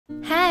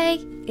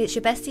Hey, it's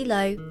your bestie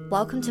Lo.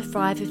 Welcome to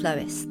Thrive with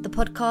Lois, the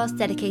podcast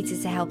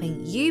dedicated to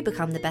helping you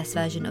become the best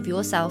version of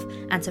yourself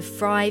and to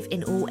thrive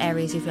in all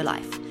areas of your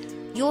life.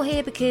 You're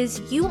here because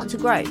you want to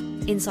grow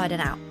inside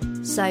and out.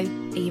 So, are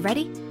you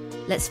ready?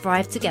 Let's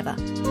thrive together.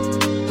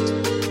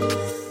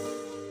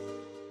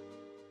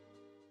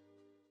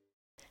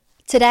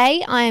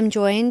 Today, I am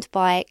joined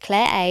by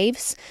Claire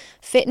Aves,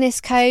 fitness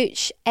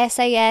coach,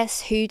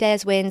 SAS Who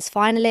Dares Wins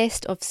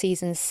finalist of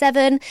season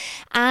 7,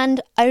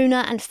 and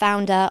owner and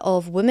founder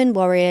of Women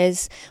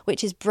Warriors,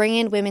 which is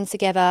bringing women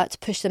together to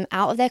push them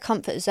out of their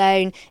comfort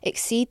zone,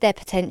 exceed their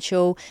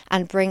potential,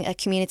 and bring a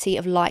community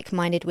of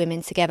like-minded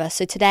women together.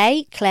 So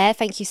today, Claire,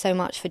 thank you so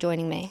much for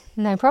joining me.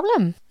 No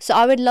problem. So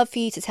I would love for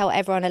you to tell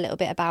everyone a little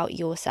bit about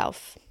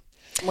yourself,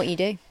 what you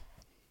do.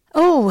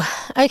 Oh,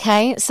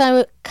 okay.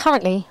 So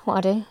currently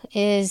what I do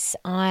is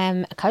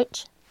I'm a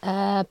coach,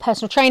 a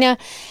personal trainer.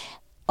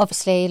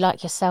 Obviously,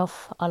 like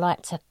yourself, I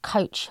like to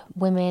coach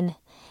women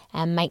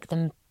and make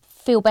them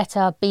feel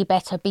better, be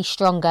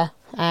stronger,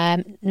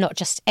 not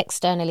just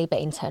externally, but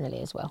internally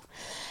as well.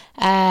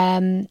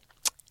 I'm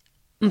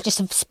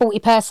just a sporty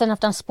person. I've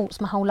done sports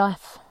my whole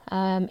life.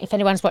 If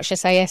anyone's watched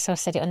SAS, I've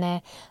said it on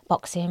there,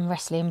 boxing,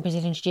 wrestling,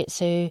 Brazilian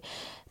Jiu-Jitsu,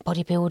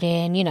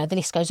 bodybuilding, you know, the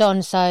list goes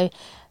on. So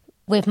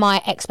with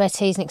my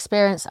expertise and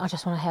experience, I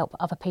just want to help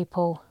other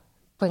people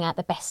bring out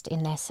the best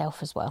in their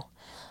self as well.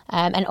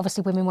 And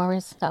obviously Women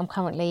Warriors that I'm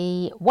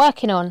currently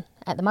working on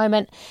at the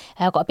moment.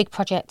 I've got a big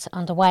project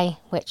underway,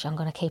 which I'm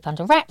going to keep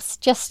under wraps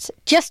just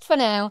for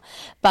now.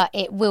 But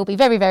it will be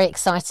very, very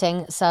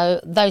exciting. So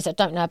those that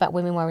don't know about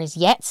Women Warriors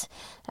yet,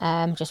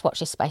 just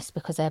watch this space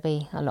because there'll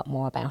be a lot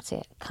more about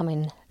it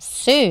coming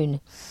soon.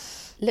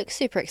 Looks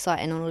super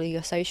exciting on all of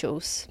your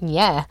socials.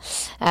 Yeah,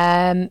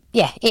 it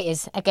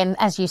is. Again,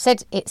 as you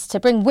said, it's to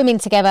bring women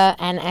together,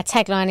 and our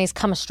tagline is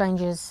 "Come as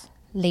strangers,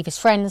 leave as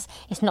friends."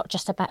 It's not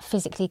just about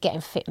physically getting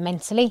fit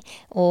mentally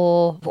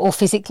or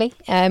physically.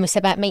 It's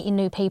about meeting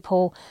new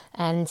people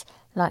and,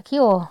 like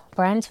your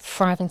brand,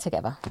 thriving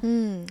together.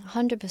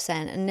 100%.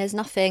 And there's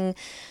nothing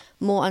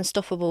more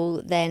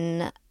unstoppable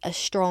than a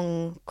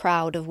strong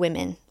crowd of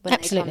women when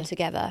they come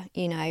together,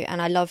 you know.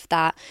 And I love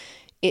that.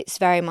 It's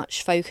very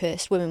much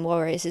focused, Women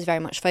Warriors is very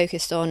much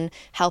focused on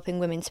helping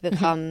women to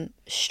become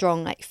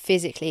strong, like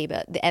physically,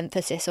 but the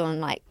emphasis on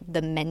like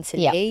the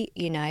mentally,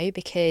 you know,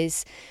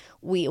 because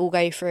we all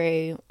go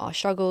through our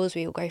struggles,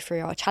 we all go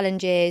through our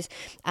challenges,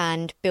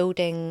 and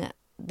building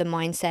the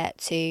mindset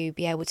to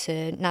be able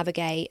to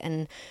navigate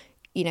and,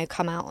 you know,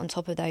 come out on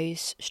top of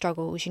those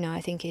struggles, you know,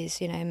 I think is,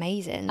 you know,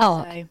 amazing.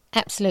 Oh, so.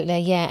 Absolutely,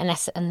 yeah. And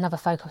that's another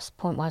focus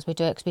point wise we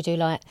do it, because we do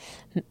like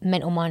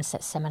mental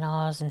mindset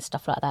seminars and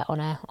stuff like that on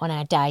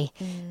our day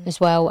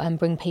as well, and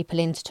bring people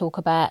in to talk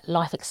about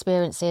life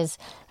experiences,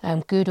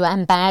 good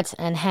and bad,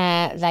 and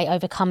how they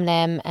overcome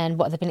them and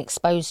what they've been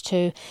exposed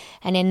to.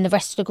 And then the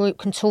rest of the group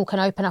can talk and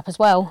open up as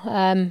well.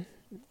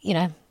 You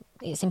know,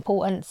 it's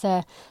important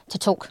to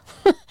talk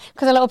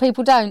because a lot of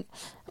people don't.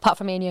 Apart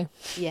from me and you.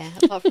 Yeah,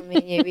 apart from me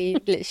and you, we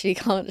literally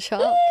can't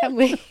shut up, can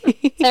we?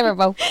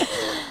 Terrible.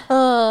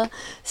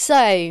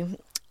 So,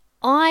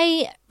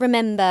 I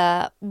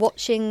remember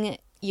watching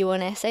you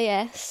on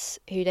SAS,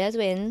 Who Dares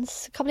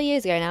Wins, a couple of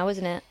years ago now,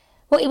 wasn't it?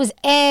 Well, it was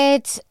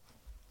aired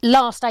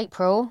last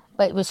April,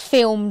 but it was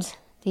filmed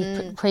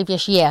the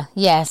previous year.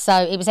 Yeah,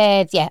 so it was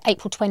aired,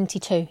 April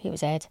 22 it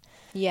was aired.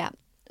 Yeah.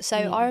 So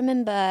I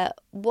remember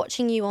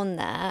watching you on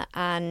there,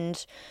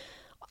 and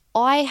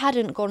I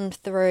hadn't gone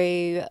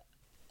through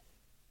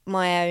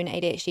my own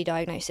ADHD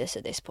diagnosis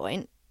at this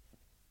point.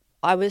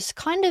 I was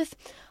kind of,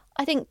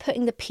 I think,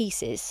 putting the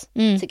pieces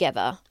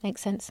together.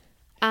 Makes sense.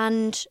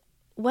 And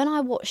when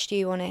I watched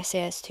you on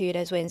SAS 2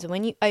 Days Wins, and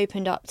when you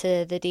opened up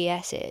to the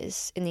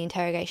DSs in the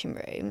interrogation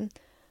room,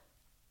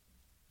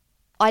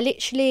 I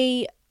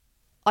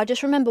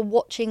just remember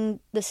watching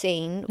the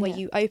scene where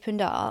you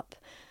opened up,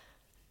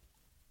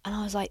 and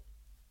I was like,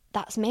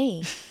 that's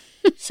me.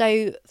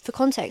 So for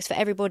context, for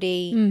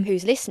everybody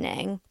who's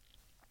listening,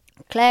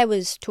 Claire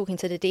was talking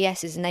to the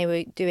DSs and they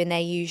were doing their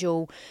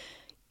usual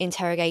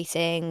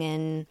interrogating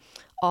and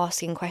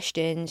asking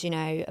questions, you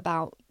know,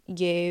 about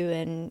you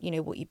and, you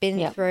know, what you've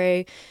been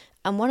through.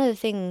 And one of the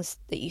things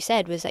that you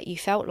said was that you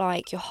felt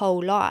like your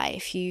whole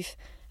life you've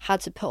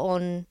had to put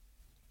on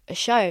a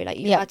show, like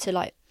you had to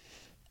like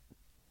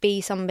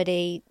be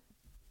somebody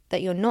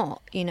that you're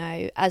not, you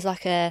know, as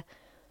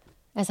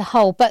a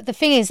whole. But the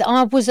thing is,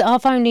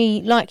 I've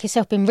only, like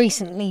yourself, been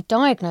recently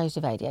diagnosed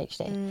with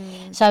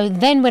ADHD. So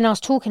then when I was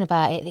talking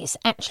about it, it's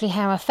actually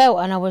how I felt,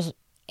 and I was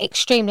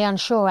extremely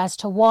unsure as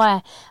to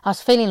why I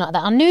was feeling like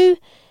that. I knew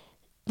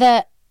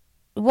that,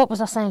 what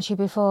was I saying to you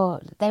before?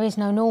 There is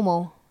no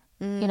normal.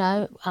 You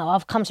know,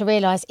 I've come to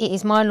realise it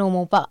is my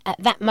normal, but at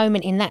that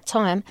moment in that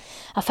time,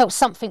 I felt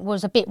something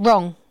was a bit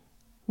wrong.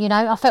 You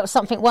know, I felt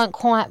something weren't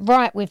quite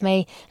right with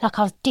me, like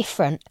I was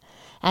different.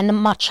 And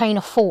my chain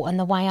of thought and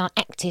the way I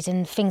acted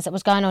and things that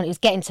was going on, it was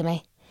getting to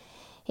me.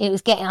 It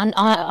was getting,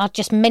 I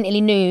just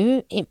mentally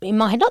knew in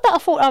my head, not that I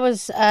thought I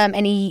was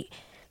any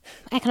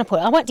how can I put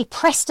it? I weren't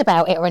depressed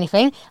about it or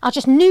anything. I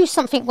just knew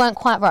something weren't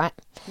quite right.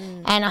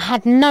 And I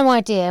had no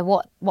idea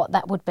what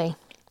that would be.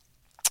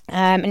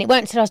 And it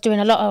weren't until I was doing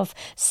a lot of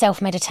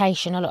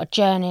self-meditation, a lot of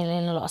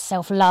journaling, a lot of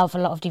self-love, a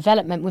lot of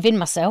development within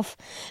myself,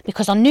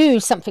 because I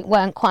knew something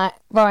weren't quite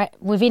right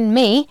within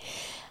me,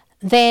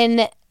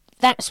 then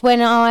that's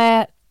when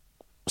I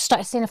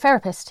started seeing a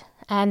therapist.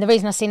 And the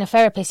reason I seen a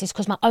therapist is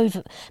because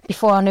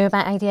before I knew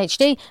about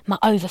ADHD, my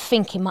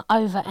overthinking, my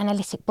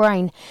over-analytic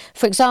brain.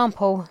 For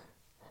example,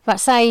 like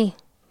say,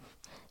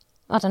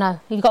 I don't know,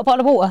 you've got a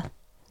bottle of water.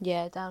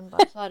 Yeah, down by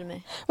the side of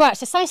me. Right,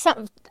 so say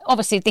something,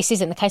 obviously this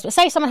isn't the case, but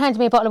say someone handed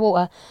me a bottle of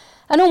water.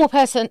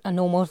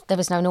 There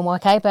is no normal,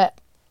 okay, but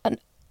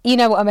you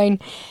know what I mean.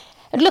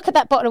 And look at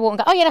that bottle of water and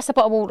go, oh yeah, that's a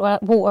bottle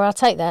of water, I'll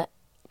take that.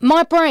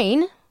 My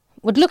brain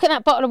would look at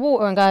that bottle of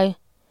water and go,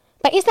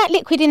 but is that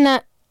liquid in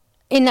that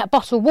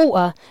bottle of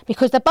water?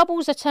 Because the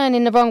bubbles are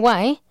turning the wrong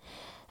way,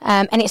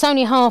 and it's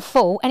only half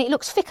full, and it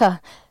looks thicker.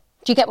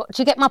 Do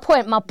you get my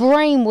point? My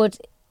brain would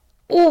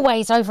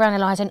always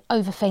overanalyze and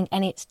overthink,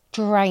 and it's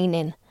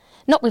draining.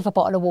 Not with a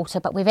bottle of water,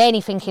 but with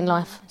anything in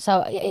life.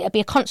 So it'd be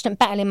a constant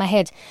battle in my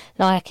head,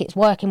 like it's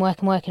working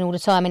all the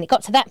time. And it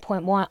got to that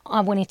point where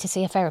I wanted to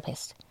see a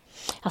therapist.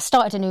 I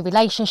started a new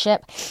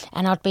relationship,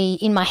 and I'd be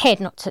in my head,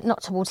 not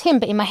towards him,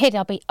 but in my head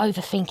I'd be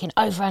overthinking,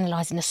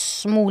 overanalyzing the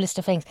smallest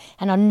of things,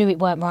 and I knew it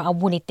weren't right. I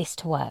wanted this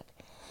to work.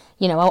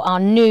 You know, I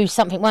knew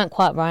something weren't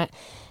quite right.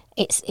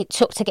 It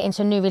took to get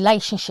into a new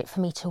relationship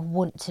for me to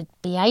want to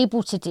be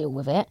able to deal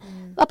with it.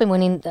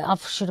 I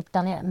should have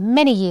done it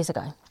many years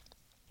ago.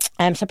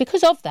 So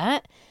because of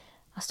that,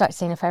 I started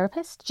seeing a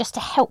therapist just to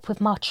help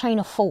with my train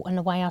of thought and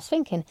the way I was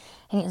thinking.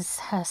 And it was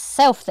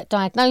herself that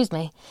diagnosed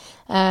me.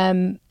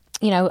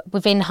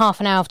 Within half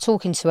an hour of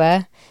talking to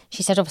her,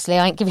 she said, obviously,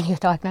 I ain't giving you a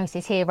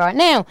diagnosis here right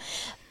now,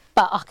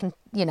 but I can,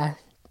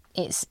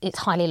 it's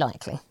highly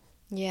likely.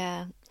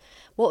 Yeah.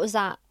 What was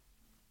that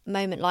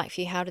moment like for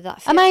you? How did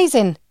that feel?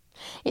 Amazing.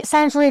 It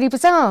sounds really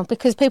bizarre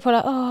because people are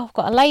like, oh, I've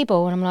got a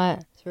label. And I'm like,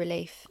 it's a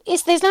relief.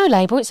 There's no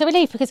label. It's a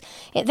relief because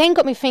it then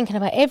got me thinking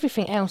about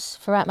everything else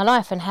throughout my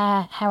life and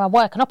how I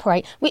work and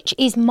operate, which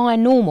is my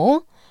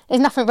normal.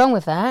 There's nothing wrong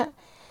with that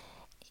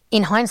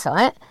in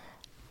hindsight.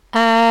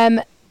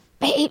 But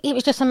it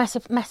was just a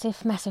massive,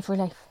 massive, massive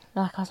relief.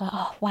 Like I was like,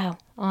 oh, wow,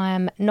 I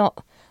am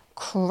not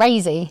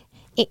crazy.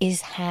 It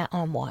is how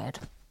I'm wired.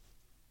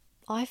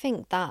 I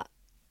think that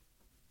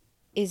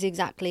is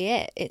exactly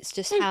it. It's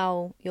just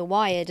how you're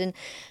wired. And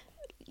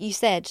you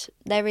said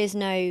there is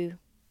no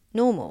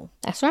normal.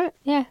 That's right,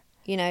 yeah.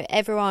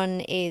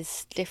 Everyone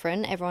is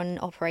different. Everyone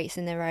operates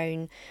in their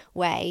own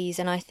ways.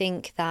 And I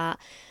think that,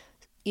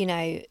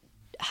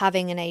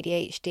 having an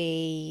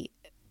ADHD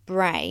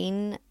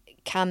brain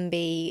can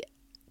be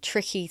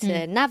tricky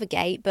to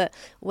navigate, but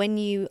when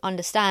you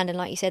understand, and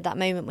like you said, that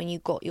moment when you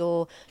got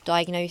your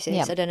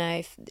diagnosis, I don't know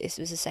if this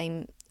was the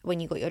same when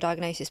you got your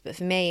diagnosis, but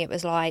for me it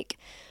was like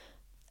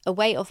a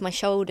weight off my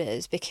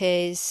shoulders,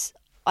 because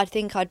I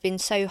think I'd been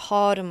so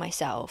hard on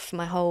myself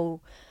my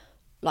whole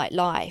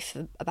life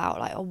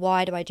about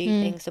why do I do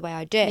things the way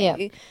I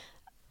do.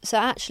 So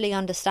actually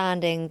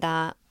understanding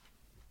that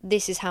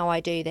this is how I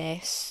do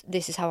this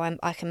is how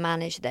I can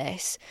manage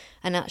this,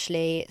 and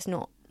actually it's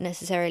not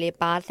necessarily a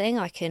bad thing,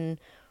 I can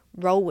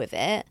roll with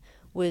it,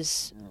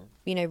 was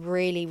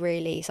really,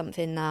 really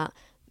something that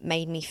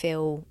made me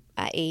feel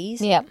at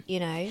ease.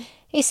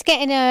 It's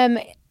getting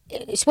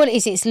it's what it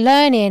is. It's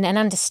learning and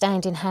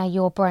understanding how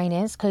your brain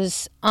is,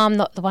 because I'm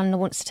not the one that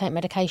wants to take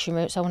medication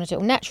routes. I want to do it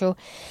all natural.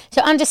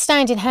 So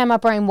understanding how my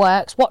brain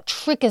works, what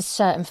triggers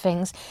certain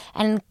things,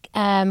 and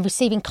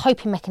receiving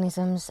coping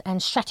mechanisms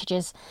and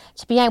strategies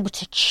to be able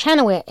to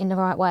channel it in the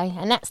right way.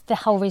 And that's the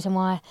whole reason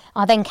why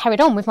I then carried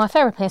on with my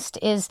therapist,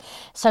 is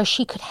so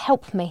she could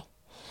help me.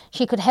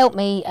 She could help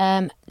me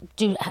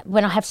do,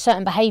 when I have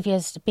certain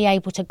behaviours, to be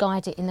able to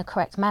guide it in the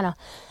correct manner.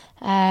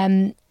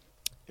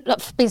 Like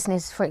for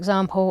business, for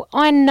example,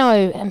 I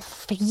know, and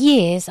for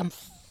years, I'm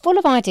full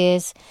of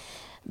ideas,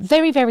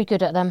 very, very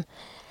good at them.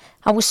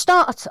 I will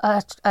start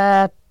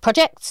a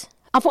project.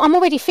 I'm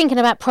already thinking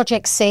about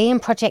Project C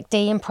and Project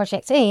D and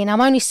Project E, and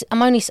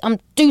I'm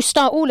do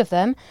start all of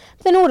them.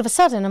 But then all of a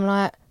sudden, I'm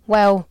like,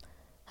 well,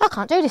 I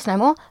can't do this no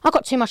more. I've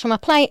got too much on my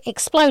plate,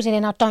 exploding,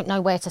 and I don't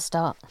know where to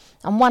start.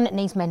 I'm one that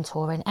needs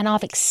mentoring, and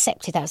I've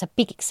accepted that. It's a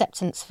big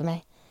acceptance for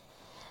me,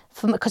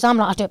 because I'm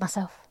like, I do it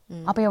myself.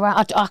 I'll be all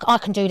right. I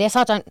can do this.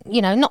 I don't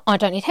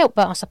need help,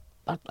 but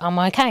I'm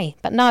okay.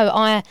 But no,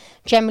 I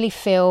generally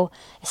feel,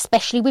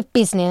 especially with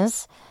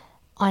business,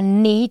 I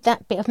need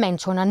that bit of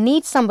mentor, and I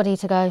need somebody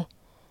to go,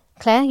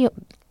 Claire,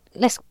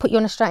 let's put you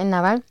on a straight and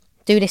narrow.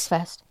 Do this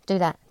first. Do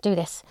that. Do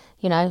this.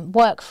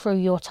 Work through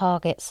your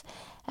targets.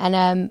 And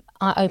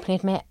I openly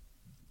admit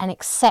and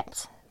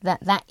accept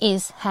that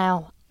is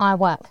how I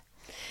work.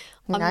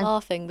 I'm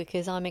laughing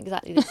because I'm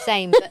exactly the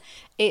same, but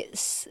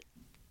it's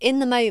in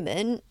the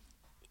moment,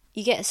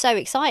 you get so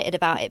excited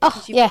about it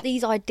because you've got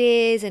these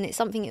ideas and it's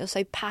something you're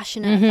so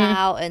passionate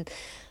about, and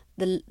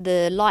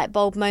the light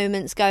bulb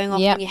moments going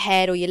off in your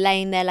head, or you're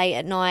laying there late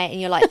at night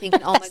and you're like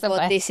thinking, oh my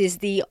God, this is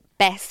the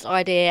best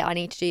idea, I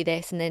need to do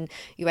this, and then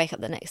you wake up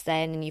the next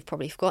day and you've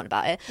probably forgotten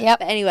about it. Yep.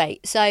 But anyway,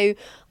 so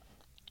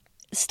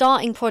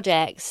starting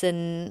projects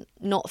and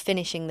not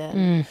finishing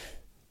them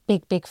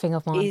Big thing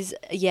of mine. is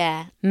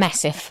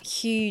Massive.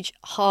 huge,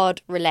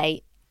 hard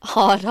relate.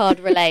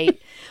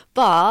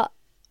 But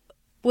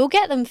we'll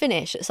get them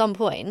finished at some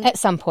point. At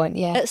some point,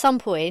 yeah. At some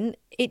point,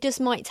 it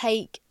just might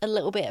take a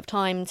little bit of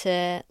time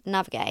to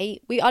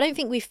navigate. I don't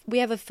think we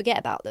ever forget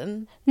about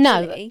them.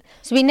 No. Really.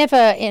 So we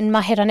never, in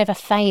my head, I never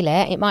fail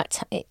it. It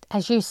might,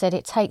 as you said,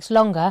 it takes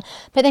longer.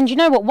 But then, do you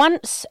know what?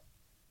 Once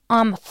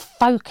I'm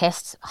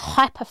focused,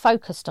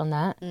 hyper-focused on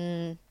that,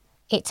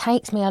 it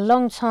takes me a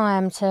long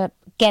time to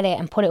get it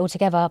and put it all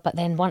together. But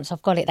then once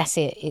I've got it, that's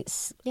it.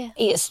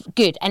 It's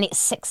good and it's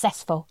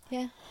successful.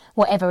 Yeah.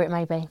 Whatever it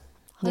may be,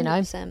 you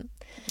 100%.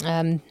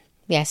 know.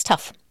 Yeah, it's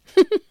tough.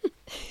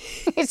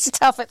 It's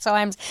tough at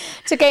times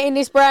to get in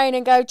this brain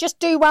and go, just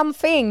do one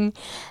thing.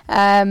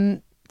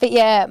 But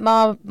yeah,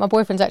 my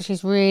boyfriend's actually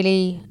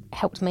really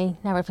helped me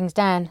narrow things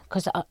down,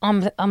 because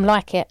I'm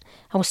like it.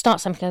 I will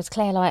start something, goes,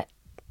 Claire, like,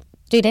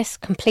 do this,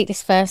 complete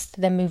this first,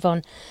 then move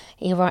on.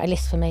 He'll write a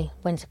list for me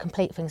when to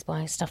complete things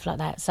by, stuff like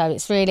that. So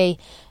it's really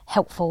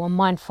helpful and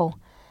mindful.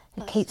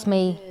 It keeps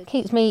me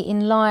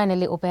in line a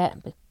little bit,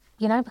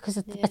 you know, because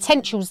the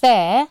potential's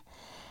there.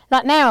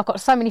 Like now, I've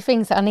got so many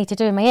things that I need to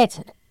do in my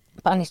head,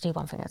 but I need to do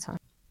one thing at a time.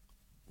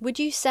 Would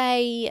you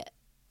say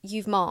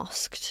you've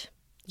masked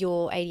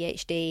your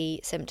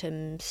ADHD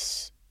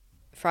symptoms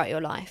throughout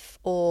your life?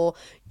 Or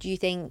do you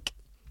think,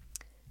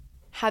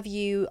 have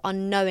you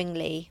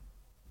unknowingly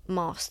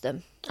masked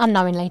them?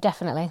 Unknowingly,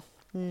 definitely.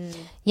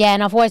 Yeah,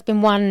 and I've always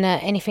been one,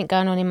 anything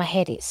going on in my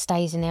head, it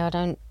stays in there. I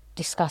don't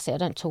discuss it. I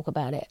don't talk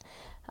about it.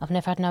 I've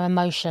never had no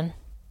emotion.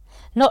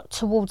 Not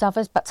towards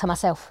others, but to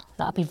myself.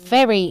 Like, I'd be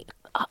very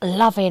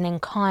loving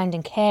and kind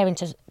and caring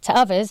to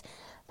others,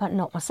 but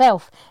not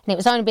myself. And it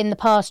was only been the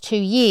past 2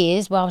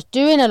 years where I was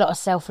doing a lot of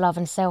self-love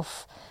and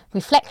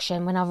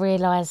self-reflection when I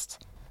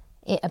realised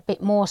it a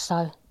bit more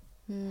so.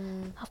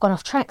 I've gone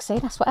off track, see,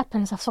 that's what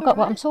happens. I forgot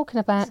what I'm talking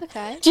about. It's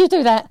okay. Do you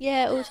do that?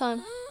 Yeah, all the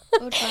time.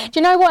 All the time. Do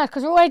you know why?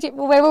 Because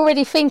we're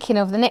already thinking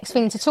of the next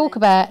thing to talk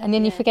about, and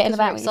then you're forgetting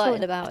about what you're excited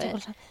talking about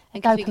it.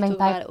 And Dopamine, we can talk babe.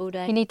 about it all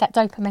day. You need that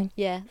dopamine.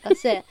 Yeah,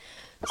 that's it.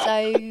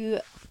 So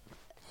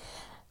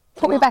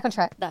Put me back on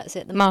track. that's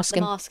it. The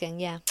Masking. The masking,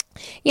 yeah.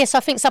 Yes,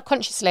 I think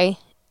subconsciously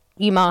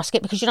you mask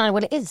it because you don't know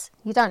what it is.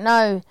 You don't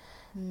know,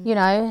 you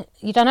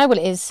don't know what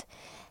it is.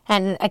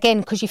 And again,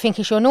 because you think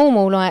it's your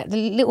normal, like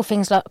the little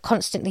things like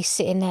constantly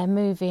sitting there,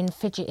 moving,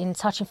 fidgeting,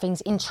 touching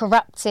things,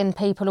 interrupting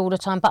people all the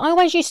time. But I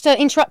always used to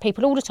interrupt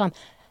people all the time,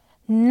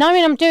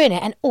 knowing I'm doing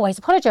it, and always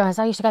apologise.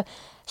 I used to go,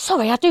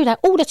 sorry, I do that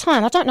all the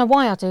time. I don't know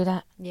why I do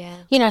that. Yeah.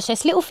 You know, so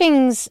it's little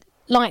things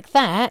like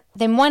that.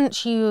 Then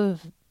once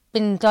you've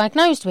been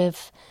diagnosed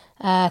with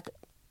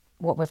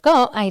what we've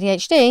got,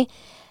 ADHD,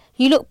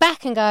 you look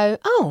back and go,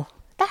 oh,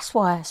 that's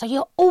why. So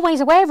you're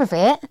always aware of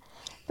it,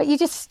 but you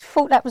just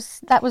thought that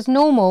was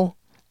normal.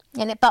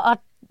 But I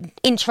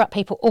interrupt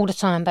people all the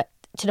time, but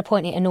to the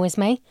point it annoys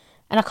me,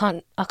 and I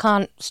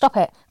can't stop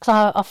it,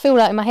 because I feel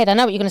like in my head I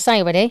know what you're going to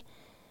say already.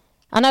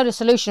 I know the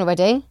solution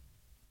already.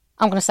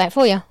 I'm going to say it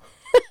for you.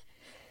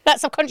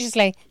 That's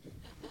subconsciously.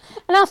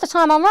 And half the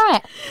time I'm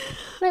right.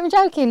 I'm not even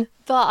joking.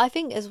 But I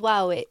think as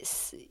well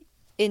it's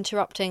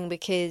interrupting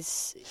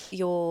because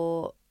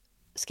you're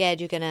scared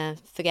you're going to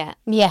forget.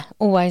 Yeah,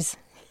 always.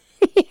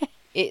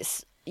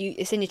 It's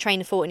in your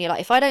train of thought, and you're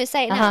like, if I don't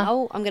say it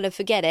now, I'm going to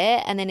forget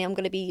it, and then I'm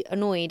going to be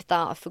annoyed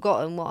that I've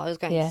forgotten what I was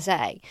going to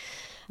say.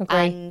 Agree.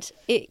 And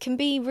it can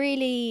be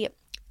really,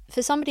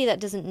 for somebody that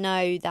doesn't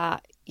know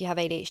that you have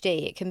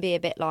ADHD, it can be a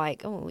bit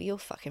like, oh, you're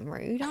fucking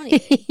rude, aren't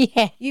you?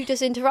 Yeah. You've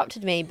just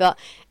interrupted me. But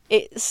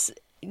it's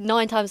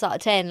 9 times out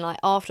of 10, like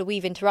after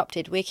we've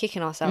interrupted, we're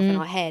kicking ourselves in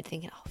our head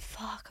thinking, oh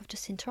fuck, I've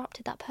just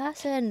interrupted that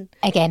person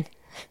Again.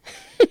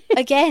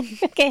 Again.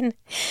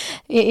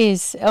 It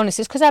is,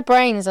 honestly. It's because our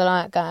brains are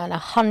like going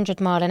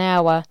 100 mile an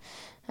hour.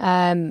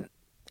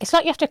 It's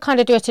like you have to kind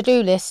of do a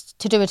to-do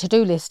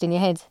list in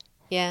your head.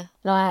 Yeah.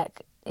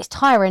 Like, it's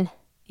tiring.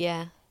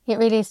 Yeah. It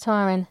really is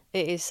tiring.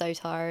 It is so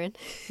tiring.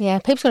 Yeah,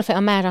 people's going to think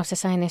I'm mad after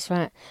saying this,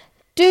 right?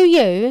 Do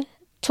you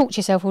talk to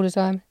yourself all the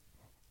time?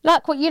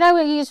 Like, what, you know,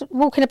 when you're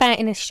walking about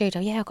in the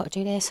studio, yeah, I've got to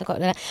do this, I've got to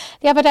do that.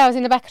 The other day I was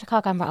in the back of the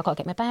car going, right, I've got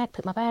to get my bag,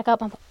 pick my bag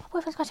up. My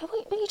boyfriend's going,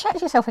 what are you chatting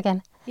to yourself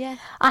again? Yeah.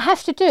 I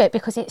have to do it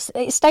because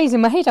it stays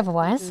in my head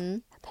otherwise.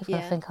 People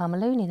Yeah. think I'm a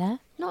loony now.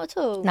 Not at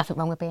all. Nothing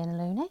wrong with being a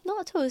loony.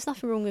 Not at all. There's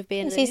nothing wrong with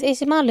being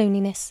It's my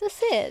looniness. That's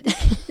it.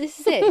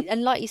 This is it.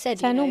 And like you said,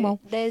 So normal.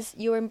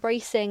 you're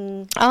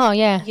embracing Oh,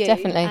 yeah, you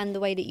definitely. and the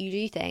way that you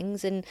do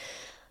things. And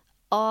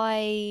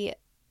I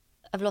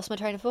have lost my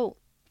train of thought.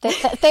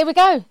 There we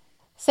go.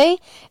 See?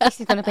 This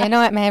is going to be a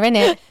nightmare, isn't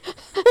it?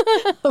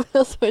 I've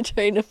lost my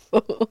train of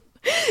thought.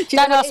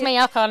 Don't ask me,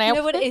 I can't help.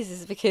 You know what it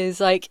is because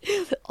like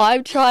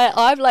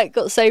I've like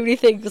got so many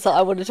things that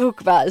I want to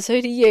talk about, and so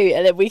do you,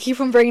 and then we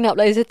keep on bringing up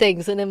loads of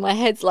things, and then my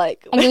head's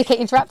like, And you keep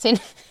interrupting.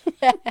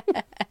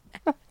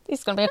 This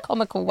is going to be a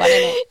comical one,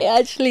 isn't it? it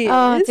actually is.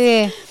 Oh,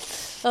 dear.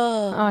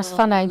 Oh, Oh, it's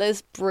funny.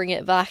 Let's bring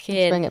it back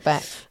in. Bring it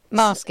back.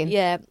 Masking.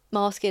 Yeah,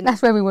 masking.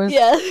 That's where we was.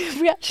 Yeah,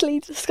 we actually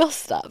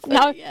discussed that. But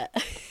No. Yeah.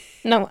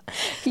 No.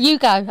 You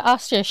go.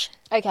 Ask Shush.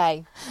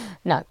 Okay.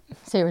 No.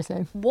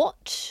 Seriously.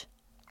 What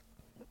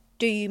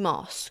do you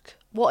mask?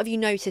 What have you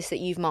noticed that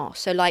you've masked?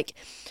 So, like,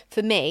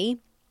 for me,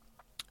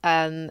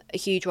 a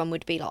huge one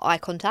would be like eye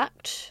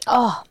contact.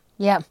 Oh,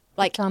 yeah.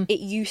 Like, it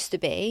used to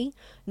be.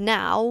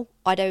 Now,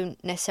 I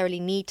don't necessarily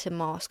need to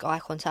mask eye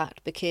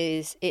contact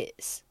because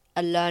it's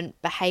a learned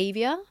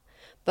behaviour.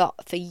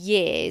 But for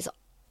years,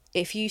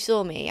 if you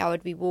saw me, I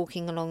would be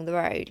walking along the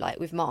road, like,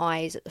 with my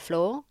eyes at the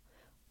floor.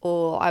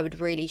 Or I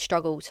would really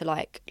struggle to,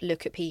 like,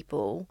 look at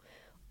people.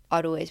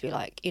 I'd always be,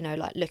 like, you know,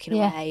 like, looking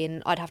away.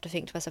 And I'd have to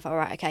think to myself, all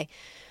right, okay,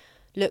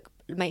 look,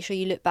 make sure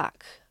you look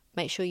back.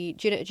 Make sure you,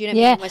 do you know what I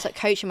mean? Almost like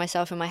coaching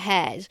myself in my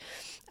head.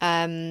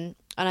 And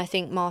I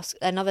think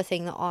another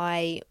thing that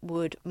I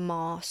would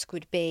mask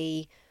would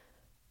be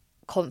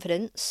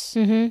confidence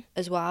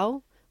as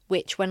well,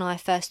 which when I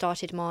first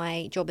started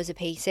my job as a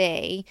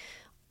PC,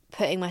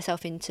 putting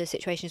myself into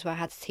situations where I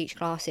had to teach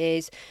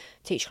classes,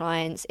 teach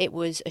clients, it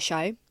was a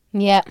show.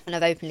 Yeah. And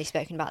I've openly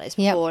spoken about this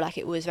before, like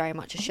it was very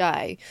much a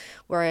show.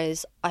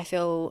 Whereas I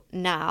feel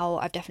now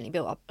I've definitely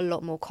built up a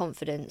lot more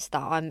confidence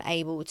that I'm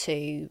able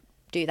to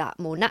do that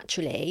more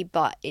naturally,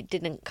 but it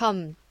didn't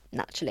come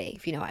naturally,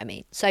 if you know what I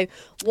mean. So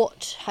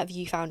what have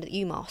you found that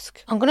you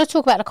mask? I'm going to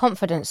talk about the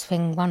confidence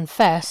thing one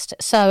first.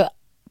 So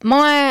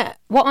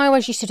what I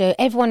always used to do,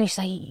 everyone used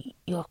to say,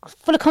 you're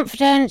full of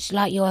confidence,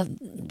 like you're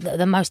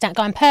the most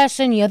outgoing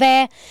person, you're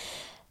there.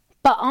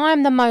 But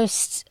I'm the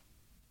most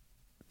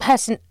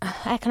person,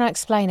 how can I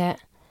explain it?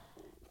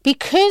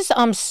 Because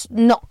I'm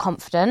not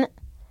confident,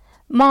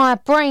 my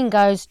brain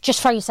goes,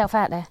 just throw yourself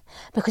out there.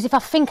 Because if I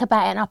think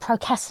about it and I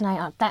procrastinate,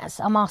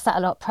 I'm asked that a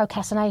lot,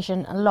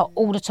 procrastination a lot,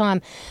 all the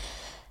time.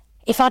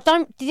 If I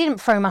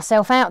didn't throw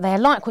myself out there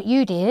like what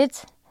you did,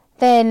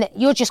 then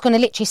you're just going to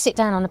literally sit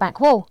down on the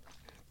back wall.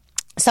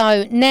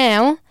 So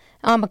now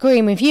I'm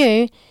agreeing with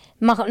you,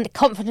 my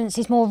confidence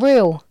is more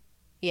real.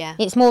 Yeah.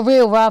 It's more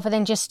real rather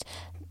than just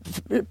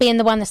being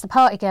the one that's the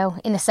party girl,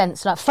 in a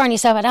sense, like throwing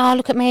yourself out, oh,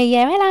 look at me,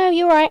 yeah, hello,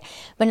 you're right.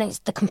 When it's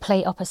the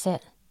complete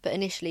opposite. But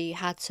initially you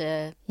had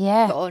to put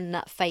on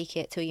that fake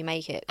it till you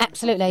make it.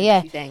 Absolutely,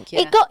 yeah. You think,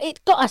 It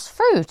got us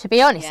through, to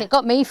be honest. Yeah. It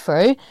got me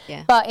through,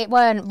 but it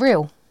weren't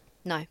real.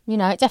 No. You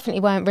know, it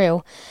definitely weren't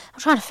real. I'm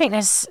trying to think,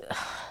 there's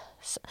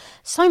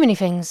so many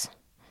things.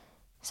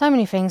 So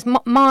many things.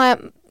 What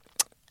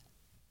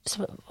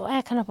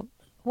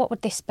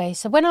would this be?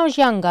 So when I was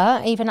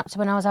younger, even up to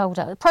when I was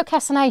older,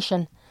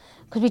 procrastination,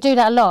 because we do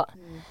that a lot.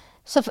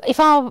 So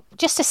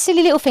just a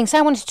silly little thing, say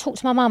I wanted to talk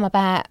to my mum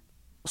about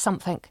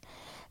something,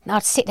 and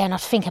I'd sit there and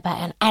I'd think about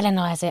it and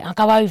analyse it. I'd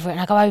go over it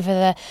and I'd go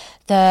over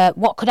the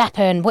what could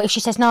happen, what if she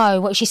says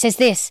no, what if she says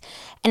this,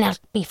 and I'd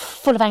be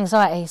full of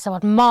anxiety. So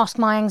I'd mask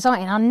my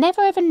anxiety, and I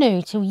never ever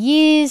knew till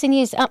years and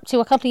years, up to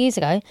a couple of years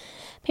ago,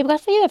 people go,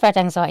 have you ever had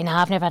anxiety? No,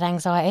 I've never had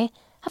anxiety.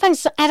 I've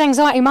had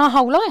anxiety my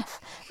whole life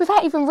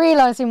without even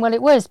realising what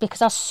it was,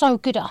 because I was so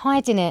good at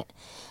hiding it.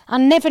 I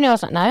never knew. I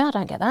was like, no, I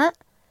don't get that.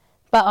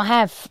 But I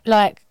have,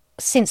 like,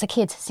 since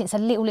a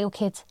little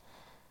kid.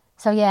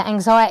 So, yeah,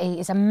 anxiety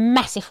is a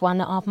massive one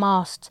that I've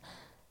masked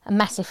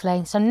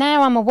massively. So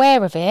now I'm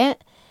aware of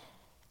it.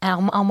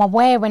 I'm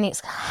aware when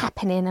it's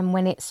happening and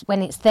when it's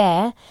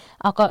there.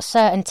 I've got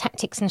certain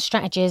tactics and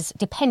strategies,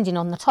 depending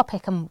on the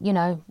topic and, you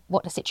know,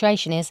 what the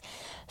situation is,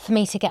 for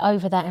me to get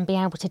over that and be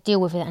able to deal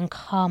with it and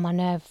calm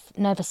my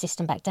nervous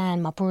system back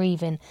down, my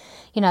breathing.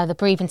 You know, the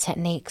breathing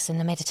techniques and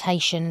the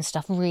meditation and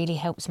stuff really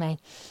helps me.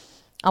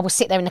 I will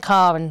sit there in the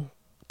car and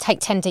take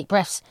 10 deep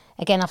breaths.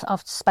 Again,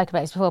 I've spoken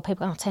about this before.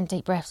 People go, 10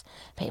 deep breaths.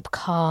 But it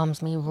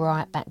calms me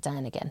right back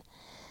down again.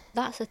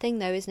 That's the thing,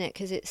 though, isn't it?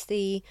 Because it's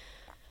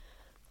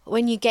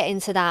when you get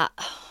into that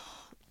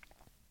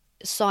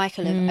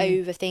cycle of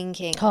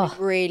overthinking, it's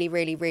really,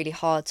 really, really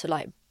hard to,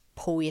 like,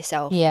 pull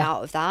yourself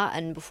out of that.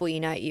 And before you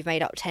know it, you've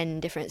made up 10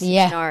 different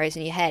scenarios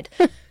in your head.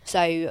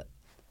 So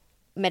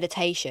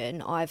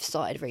meditation, I've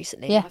started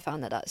recently. I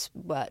found that's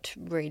worked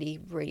really,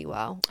 really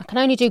well. I can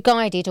only do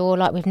guided or,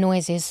 like, with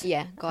noises.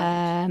 Yeah,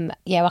 guided.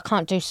 I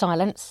can't do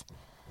silence.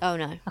 Oh,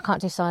 no. I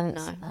can't do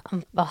silence.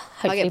 No.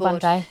 Hopefully one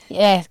day.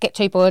 Yeah, get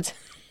too bored.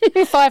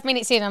 5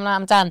 minutes in,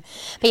 I'm done.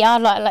 But yeah, I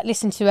like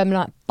listen to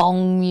like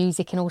bong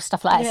music and all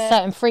stuff like that.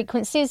 Certain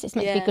frequencies, it's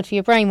meant to be good for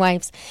your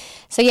brainwaves.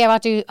 So yeah, I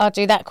do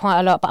that quite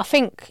a lot. But I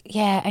think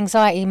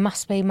anxiety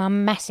must be my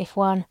massive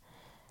one.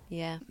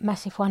 Yeah,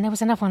 massive one. There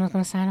was another one I was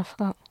going to say and I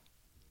forgot.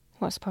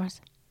 What a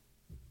surprise!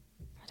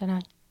 I don't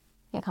know.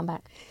 Yeah, come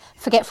back.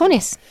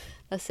 Forgetfulness.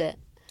 That's it.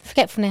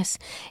 Forgetfulness.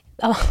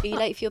 Are you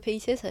late for your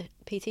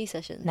PT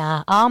session?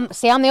 Nah. I'm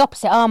the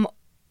opposite. I'm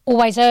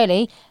always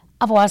early.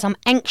 Otherwise, I'm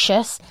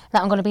anxious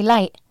that I'm going to be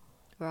late.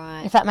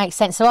 Right. If that makes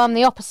sense. So I'm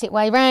the opposite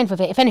way round with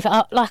it. If anything,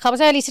 I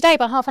was early today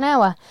by half an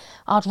hour.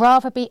 I'd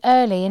rather be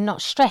early and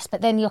not stressed,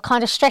 but then you're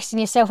kind of stressing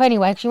yourself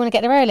anyway because you want to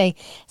get there early.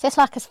 So it's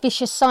like a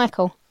vicious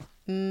cycle.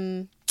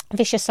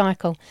 Vicious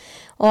cycle.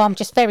 Or I'm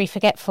just very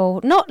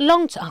forgetful. Not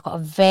long. I've got a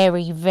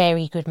very,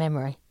 very good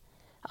memory.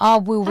 I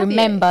will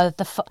remember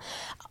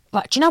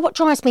Right, do you know what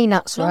drives me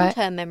nuts, right?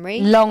 Long-term memory.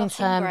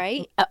 Long-term,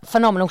 Great.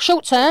 phenomenal.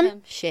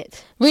 Short-term,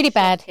 Shit. really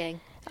bad. Shocking.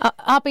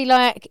 I'll be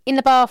like in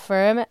the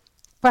bathroom,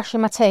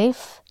 brushing my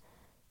teeth,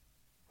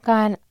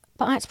 going,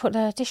 but I had to put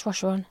the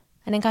dishwasher on,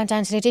 and then going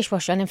down to the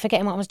dishwasher and then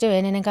forgetting what I was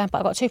doing, and then going, but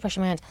I've got a toothbrush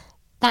in my hand.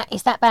 That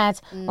is that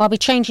bad. Or I'll be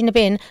changing the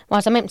bin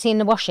whilst I'm emptying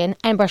the washing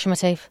and brushing my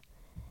teeth,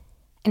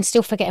 and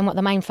still forgetting what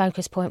the main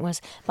focus point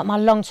was. But my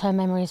long-term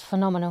memory is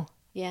phenomenal.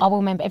 Yeah. I will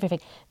remember everything.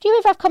 Do you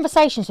ever have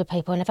conversations with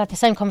people and have had the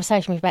same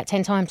conversation with you about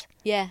 10 times?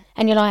 Yeah.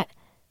 And you're like,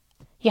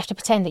 you have to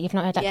pretend that you've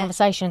not heard that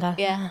conversation and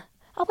go, Yeah.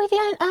 are we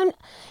the only...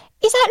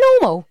 is that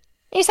normal?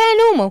 Is that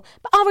normal?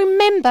 But I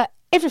remember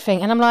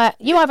everything. And I'm like,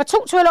 you either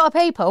talk to a lot of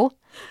people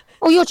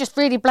or you're just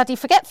really bloody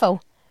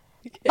forgetful.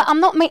 But I'm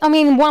not... I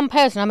mean one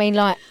person. I mean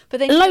like But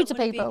then you loads don't of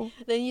wanna people.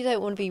 Then you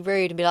don't want to be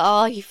rude and be like,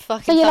 oh, you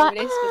fucking So you're told me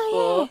like, this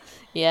oh, before.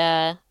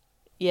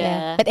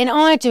 Yeah. But then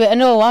I do it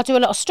and all. I do a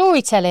lot of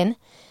storytelling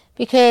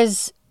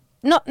because...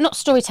 Not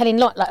storytelling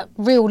like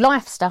real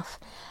life stuff,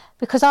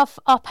 because I've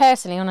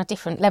personally on a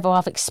different level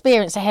I've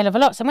experienced a hell of a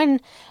lot. So and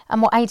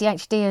what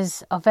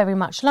ADHDers are very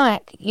much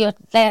like,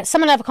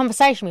 someone will have a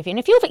conversation with you, and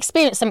if you've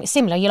experienced something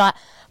similar, you're like,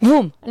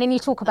 boom, and then you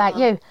talk about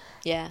you,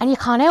 and you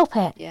can't help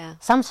it. Yeah.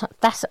 Sometimes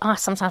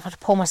I have to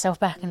pull myself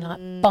back and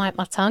like bite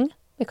my tongue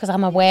because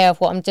I'm aware of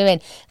what I'm doing,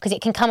 because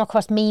it can come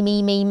across me,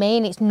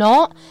 and it's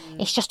not.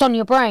 It's just on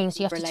your brain,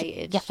 so you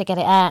have to get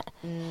it out.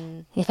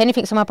 If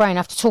anything's on my brain, I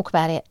have to talk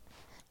about it.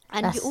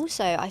 And you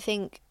also, I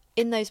think,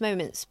 in those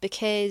moments,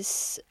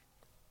 because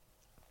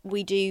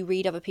we do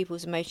read other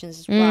people's emotions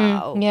as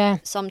well,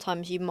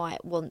 sometimes you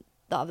might want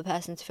the other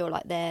person to feel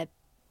like they're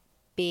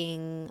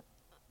being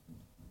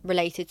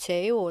related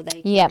to, or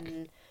they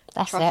can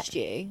trust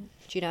you.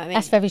 Do you know what I mean?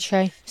 That's very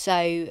true.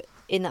 So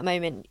in that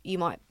moment, you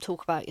might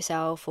talk about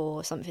yourself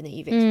or something that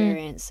you've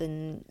experienced,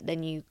 and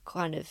then you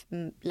kind of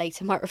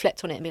later might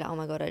reflect on it and be like, oh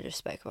my God, I just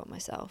spoke about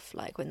myself,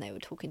 like when they were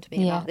talking to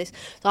me about this.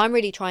 So I'm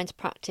really trying to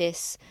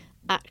practice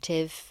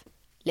active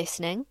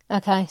listening.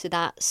 Okay. So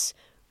that's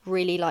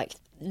really like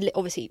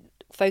obviously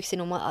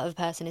focusing on what the other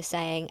person is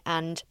saying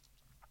and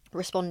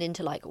responding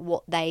to like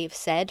what they've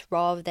said,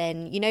 rather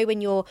than, you know,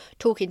 when you're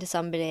talking to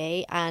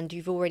somebody and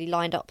you've already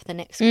lined up the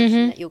next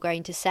question that you're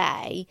going to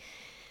say,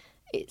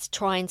 it's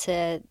trying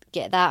to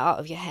get that out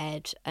of your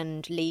head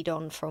and lead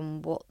on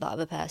from what the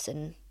other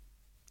person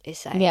is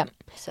saying. Yeah.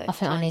 So I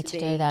think I need to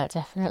do that,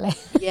 definitely.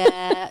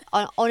 Yeah.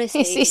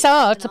 Honestly, it's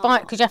hard to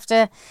bite because you have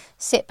to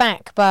sit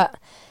back, but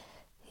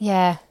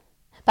yeah.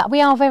 But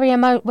we are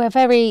we're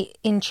very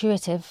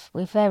intuitive.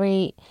 I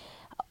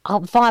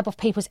vibe off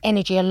people's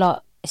energy a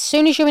lot. As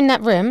soon as you're in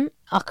that room,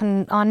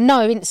 I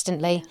know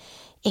instantly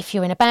if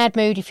you're in a bad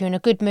mood, if you're in a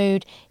good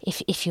mood,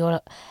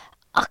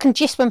 I can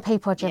just when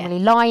people are generally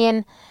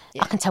lying.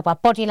 I can tell by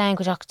body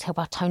language, I can tell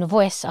by tone of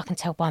voice, I can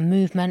tell by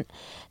movement.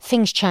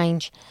 Things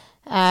change,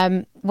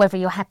 whether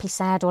you're happy,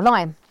 sad or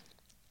lying.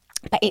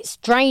 But it's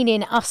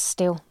draining us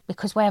still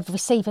because we're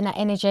receiving that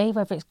energy,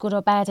 whether it's good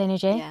or bad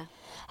energy. Yeah.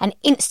 And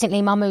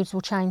instantly my moods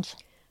will change.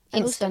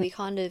 And also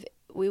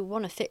we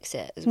want to fix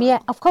it as well. Yeah,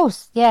 of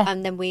course, yeah.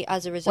 And then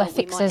as a result,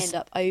 we might end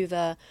up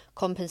over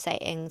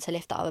compensating to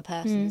lift the other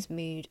person's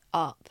mood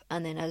up.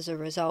 And then as a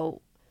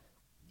result,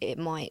 it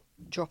might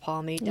drop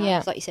our mood down.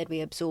 Because like you said,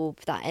 we absorb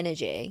that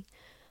energy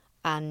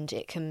and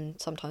it can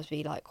sometimes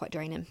be like quite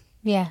draining.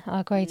 Yeah,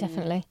 I agree,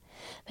 definitely.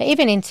 But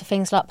even into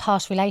things like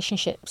past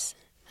relationships,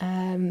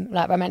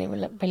 like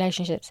romantic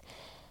relationships,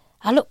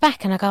 I look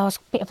back and I go, I was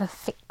a bit of a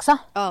fixer.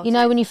 Oh, you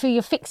know, when you feel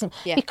you're fixing.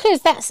 Yeah.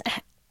 Because that's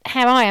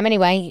how I am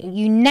anyway.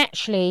 You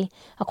naturally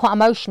are quite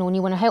emotional and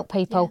you want to help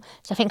people. Yeah.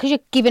 So I think because you're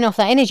giving off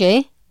that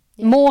energy,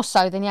 more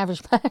so than the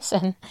average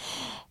person,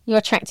 you're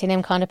attracting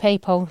them kind of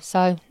people.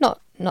 So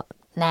not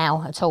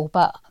now at all,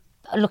 but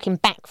looking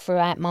back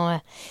throughout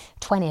my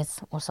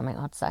 20s or something,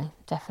 I'd say,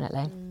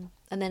 definitely.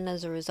 And then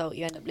as a result,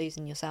 you end up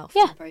losing yourself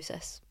in the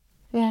process.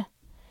 Yeah.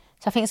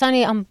 So I think it's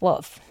only,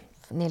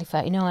 nearly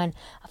 39.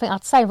 I think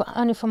I'd say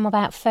only from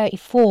about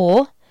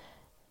 34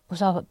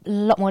 was I a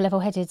lot more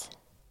level-headed.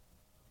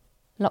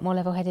 A lot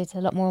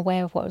more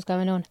aware of what was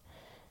going on.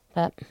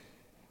 But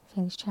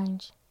things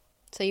change.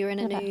 So you're in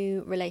a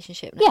new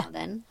relationship now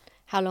then?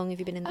 How long have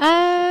you been in that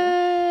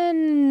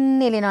relationship?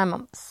 Nearly 9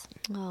 months.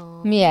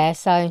 Oh. Yeah,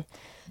 so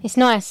it's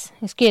nice.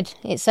 It's good.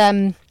 It's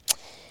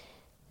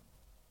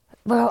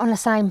we're on the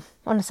same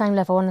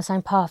level, on the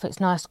same path.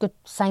 It's nice, good,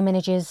 same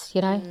energies,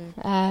 you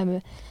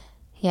know.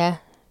 Yeah.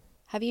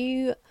 Have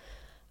you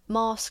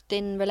masked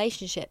in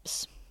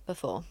relationships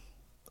before?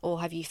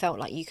 Or have you felt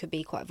like you could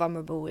be quite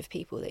vulnerable with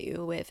people that you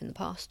were with in the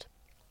past?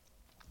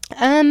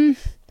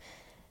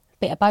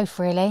 Bit of both,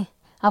 really.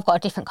 I've got a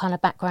different kind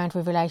of background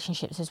with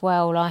relationships as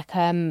well. Like,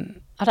 I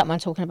don't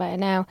mind talking about it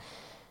now,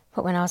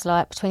 but when I was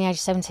like between the age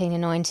of 17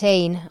 and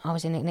 19, I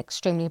was in an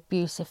extremely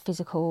abusive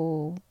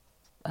physical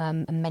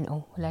and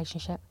mental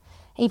relationship.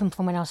 Even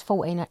from when I was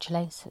 14,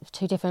 actually. So it was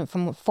too different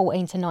from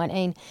 14 to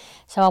 19.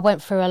 So I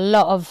went through a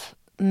lot of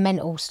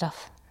mental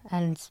stuff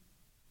and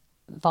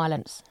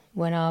violence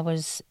when I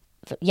was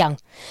young.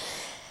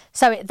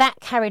 So that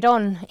carried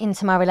on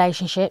into my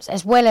relationships,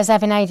 as well as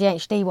having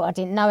ADHD, what I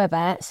didn't know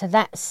about. So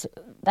that's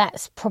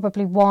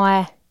probably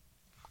why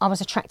I was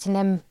attracting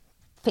them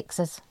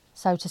fixers,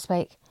 so to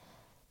speak.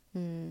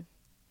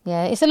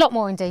 Yeah, it's a lot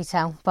more in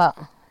detail, but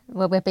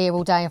we'd be here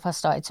all day if I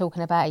started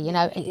talking about it. You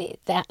know,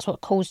 that's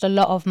what caused a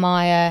lot of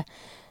my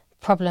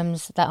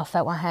problems that I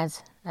felt I had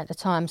at the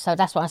time. So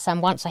that's what I'm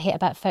saying. Once I hit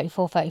about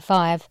 34,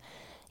 35,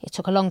 it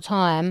took a long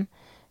time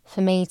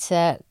for me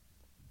to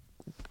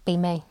be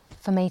me,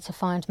 for me to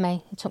find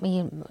me. It took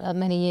me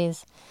many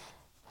years.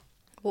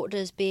 What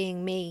does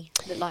being me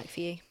look like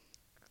for you?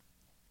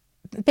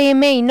 Being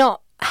me,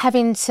 not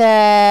having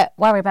to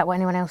worry about what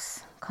anyone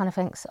else kind of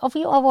thinks. I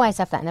always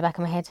have that in the back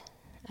of my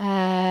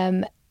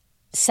head.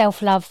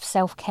 Self-love,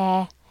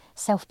 self-care,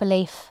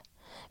 self-belief.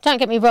 Don't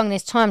get me wrong,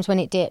 there's times when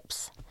it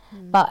dips.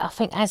 But I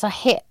think as I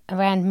hit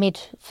around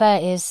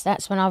mid-30s,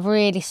 that's when I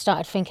really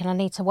started thinking I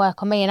need to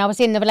work on me. And I was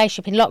in the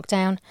relationship in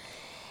lockdown,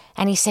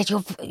 and he said,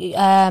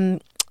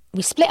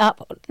 we split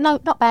up. No,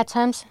 not bad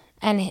terms.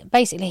 And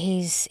basically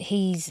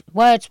his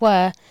words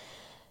were,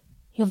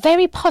 you're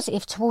very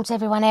positive towards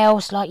everyone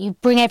else, like you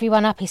bring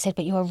everyone up, he said,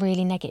 but you're a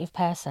really negative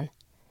person.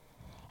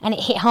 And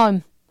it hit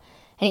home.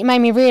 And it made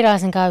me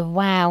realise and go,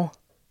 wow,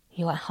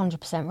 you're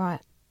 100% right.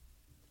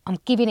 I'm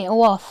giving it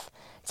all off,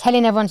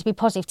 telling everyone to be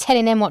positive,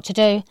 telling them what to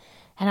do,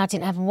 and I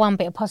didn't have one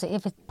bit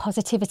of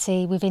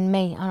positivity within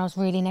me, and I was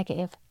really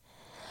negative.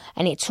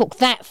 And it took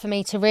that for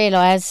me to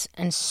realise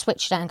and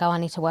switch that and go, I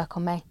need to work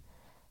on me.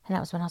 And that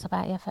was when I was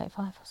about 35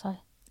 or so.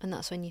 And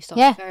that's when you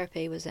started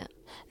therapy, was it?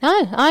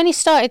 No, I only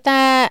started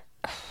that,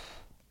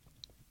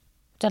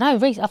 don't know,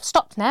 I've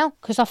stopped now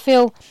because I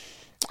feel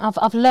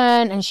I've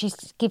learned, and she's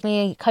given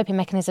me coping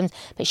mechanisms.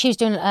 But she was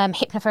doing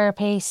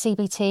hypnotherapy,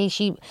 CBT.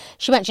 She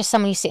wasn't just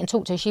someone you sit and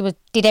talk to. She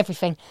did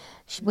everything.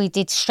 We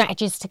did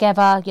strategies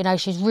together. You know,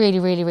 she's really,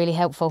 really, really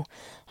helpful.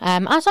 I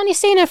was only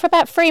seeing her for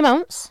about 3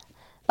 months,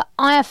 but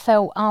I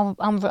felt I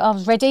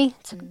was ready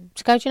to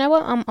go. Do you know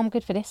what? I'm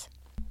good for this.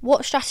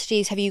 What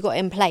strategies have you got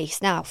in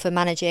place now for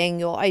managing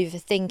your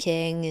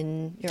overthinking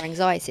and your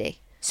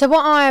anxiety? So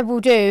what I will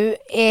do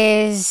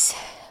is,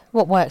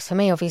 what works for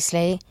me,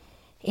 obviously,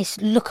 is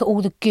look at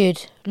all the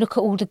good, look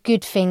at all the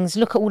good things,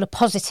 look at all the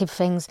positive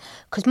things.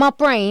 Because my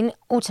brain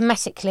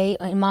automatically,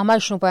 in my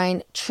emotional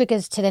brain,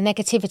 triggers to the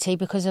negativity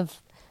because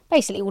of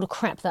basically all the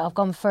crap that I've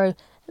gone through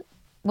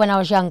when I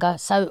was younger.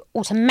 So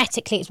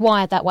automatically it's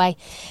wired that way.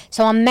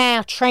 So I'm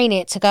now training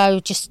it to go,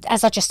 just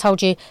as I just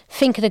told you,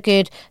 think of the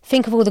good,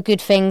 think of all the good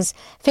things,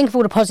 think of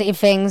all the positive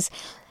things.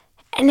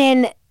 And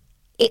then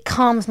it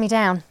calms me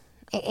down.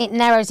 It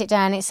narrows it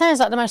down. It sounds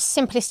like the most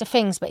simplest of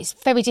things, but it's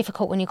very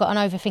difficult when you've got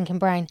an overthinking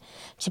brain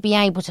to be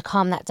able to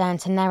calm that down,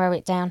 to narrow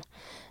it down,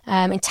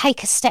 and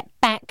take a step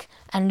back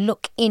and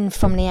look in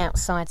from the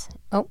outside.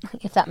 Oh,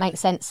 if that makes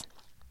sense.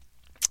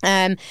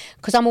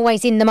 Because I'm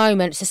always in the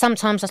moment. So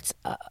sometimes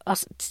I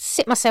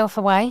sit myself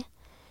away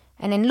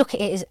and then look at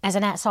it as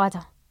an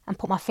outsider and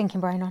put my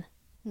thinking brain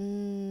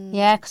on.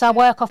 Yeah, because I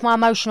work off my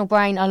emotional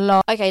brain a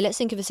lot. Okay, let's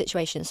think of a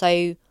situation.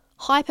 So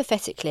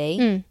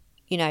hypothetically...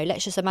 You know,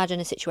 let's just imagine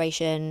a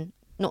situation,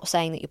 not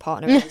saying that your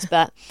partner is,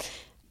 but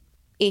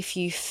if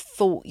you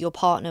thought your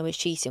partner was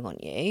cheating on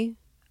you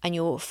and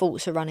your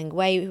thoughts are running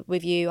away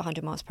with you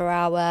 100 miles per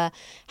hour,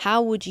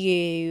 how would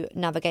you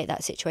navigate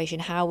that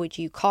situation? How would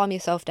you calm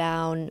yourself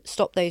down,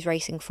 stop those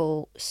racing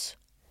thoughts?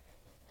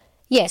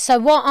 Yeah, so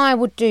what I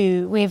would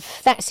do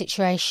with that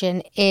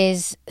situation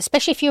is,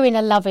 especially if you're in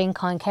a loving,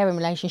 kind, caring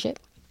relationship,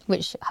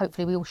 which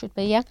hopefully we all should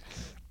be, yeah?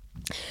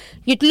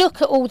 You'd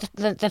look at all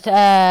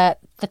the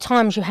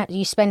times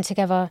you spend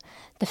together,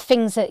 the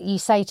things that you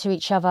say to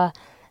each other,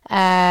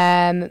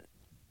 the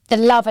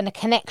love and the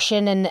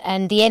connection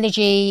and the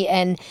energy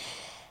and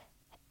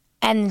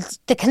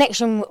the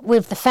connection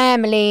with the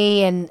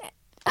family. And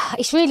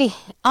it's really,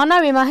 I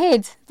know in my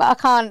head, but I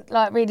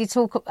can't really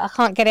talk, I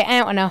can't get it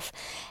out enough.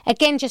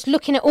 Again, just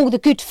looking at all the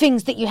good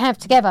things that you have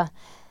together.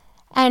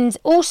 And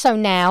also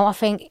now I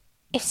think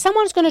if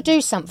someone's going to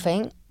do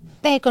something,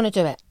 they're going to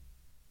do it.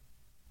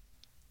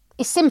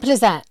 It's simple as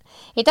that.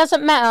 It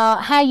doesn't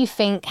matter how you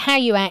think, how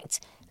you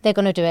act, they're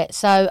going to do it.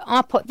 So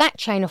I put that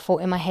chain of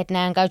thought in my head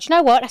now and go, do you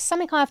know what? That's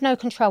something I have no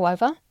control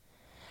over.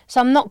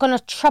 So I'm not going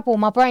to trouble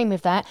my brain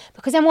with that,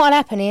 because then what'll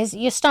happen is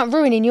you start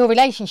ruining your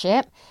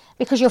relationship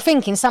because you're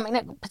thinking something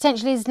that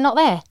potentially is not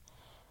there.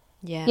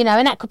 Yeah. You know,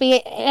 and that could be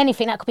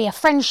anything. That could be a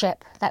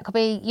friendship. That could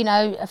be, you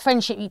know, a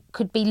friendship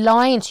could be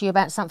lying to you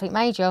about something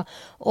major,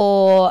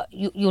 or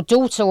your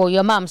daughter or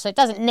your mum. So it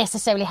doesn't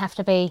necessarily have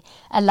to be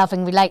a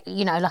loving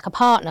you know, like a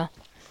partner.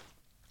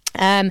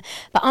 But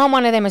I'm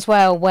one of them as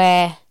well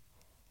where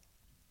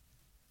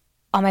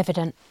I'm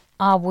evident.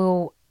 I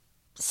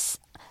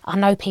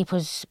know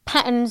people's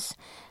patterns.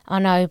 I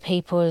know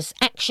people's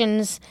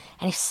actions.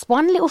 And if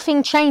one little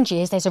thing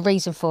changes, there's a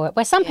reason for it.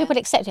 Where some people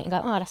accept it and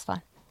go, oh, that's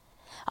fine.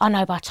 I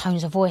know by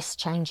tones of voice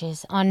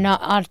changes. I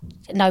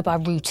know by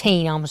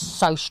routine. I'm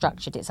so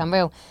structured, it's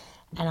unreal.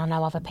 And I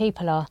know other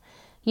people are,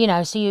 you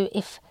know. So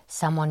if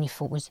someone you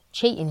thought was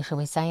cheating, shall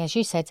we say, as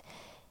you said,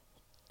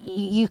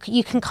 you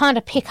can kind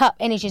of pick up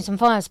energies and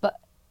vibes. But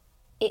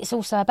it's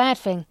also a bad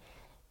thing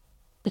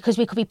because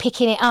we could be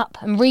picking it up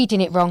and reading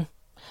it wrong,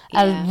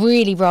 Yeah.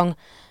 really wrong.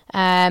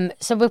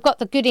 So we've got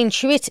the good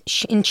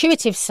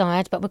intuitive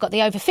side, but we've got the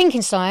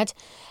overthinking side,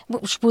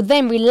 which will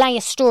then relay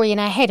a story in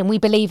our head and we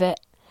believe it.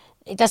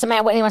 It doesn't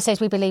matter what anyone says,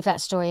 we believe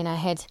that story in our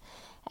head,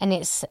 and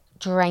it's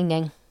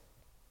draining.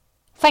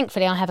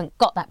 Thankfully, I haven't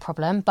got that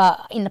problem,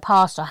 but in the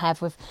past I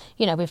have with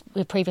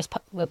previous,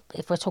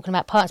 if we're talking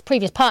about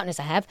previous partners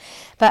I have.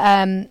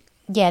 But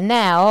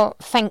now,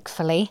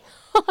 thankfully,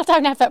 I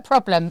don't have that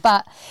problem,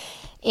 but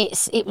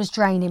it was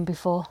draining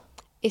before.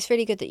 It's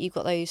really good that you've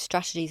got those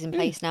strategies in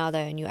place now, though,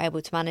 and you're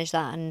able to manage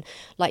that. And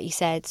like you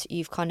said,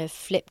 you've kind of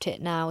flipped it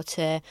now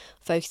to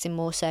focusing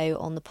more so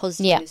on the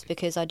positives,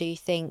 because I do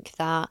think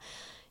that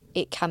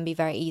it can be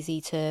very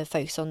easy to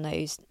focus on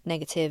those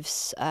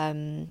negatives,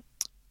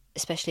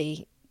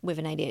 especially with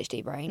an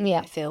ADHD brain,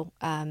 I feel.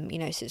 So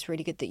it's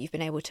really good that you've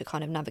been able to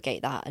kind of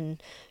navigate that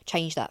and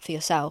change that for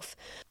yourself.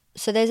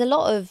 So there's a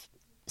lot of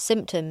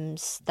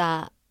symptoms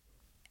that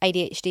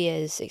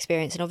ADHDers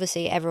experience, and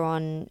obviously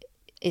everyone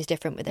is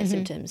different with their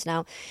symptoms.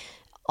 Now,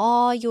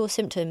 are your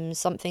symptoms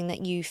something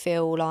that you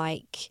feel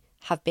like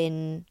have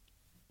been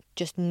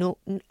just not...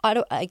 I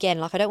don't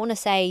want to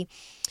say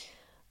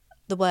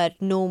the word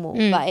normal,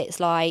 but it's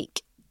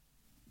like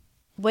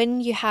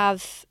when you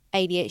have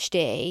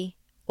ADHD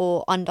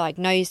or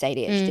undiagnosed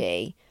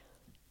ADHD,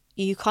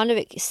 you kind of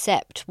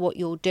accept what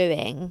you're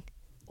doing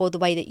or the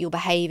way that you're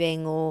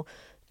behaving or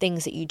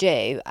things that you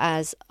do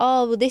as,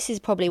 oh, well, this is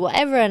probably what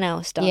everyone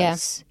else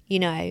does.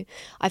 I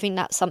think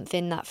that's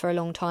something that for a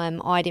long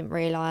time I didn't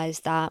realise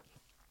that,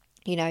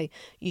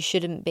 you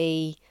shouldn't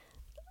be,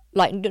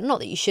 like, not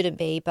that you shouldn't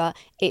be, but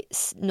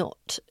it's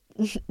not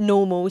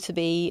normal to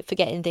be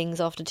forgetting things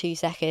after 2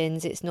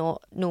 seconds. It's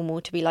not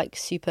normal to be like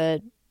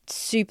super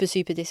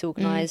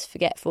disorganized,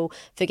 forgetful,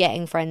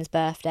 forgetting friends'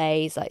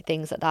 birthdays, like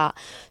things like that.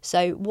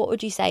 So what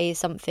would you say is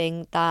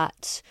something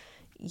that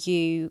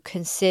you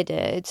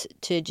considered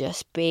to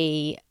just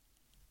be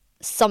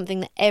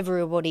something that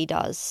everybody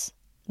does,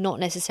 not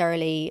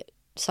necessarily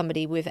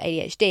somebody with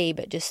ADHD,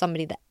 but just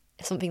something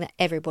that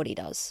everybody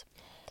does?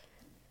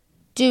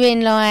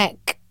 Doing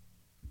like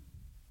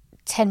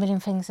 10 million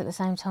things at the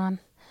same time.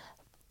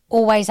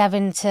 Always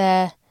having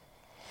to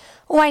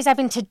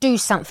do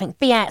something,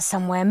 be out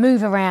somewhere,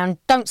 move around,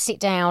 don't sit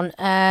down,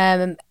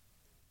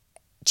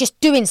 just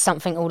doing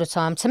something all the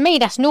time. To me,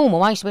 that's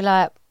normal. I used to be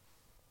like,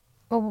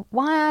 well,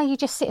 why are you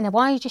just sitting there?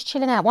 Why are you just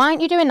chilling out? Why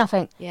aren't you doing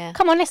nothing? Yeah.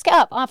 Come on, let's get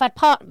up. I've had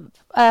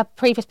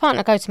previous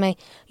partner go to me,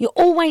 you're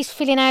always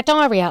filling our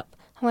diary up.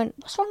 I went,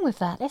 what's wrong with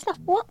that?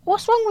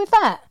 What's wrong with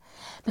that?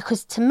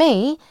 Because to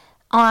me,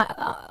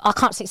 I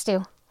can't sit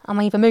still. I'm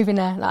either moving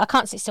there. Like, I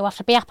can't sit still. I have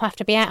to be up, I have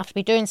to be out, I have to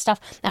be doing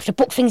stuff. I have to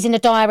book things in the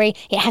diary.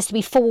 It has to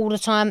be full all the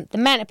time. The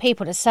amount of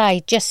people that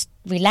say, just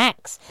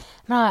relax.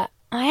 I'm like,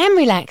 I am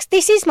relaxed.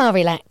 This is my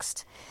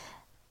relaxed.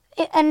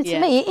 And to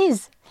me, it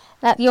is.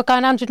 Like, you're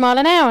going 100 mile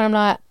an hour. And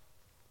I'm like,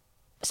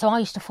 so I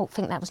used to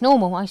think that was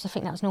normal. I used to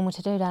think that was normal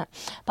to do that.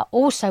 But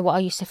also what I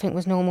used to think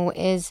was normal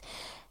is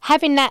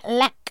having that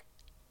lack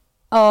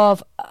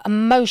of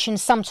emotion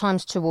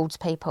sometimes towards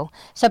people.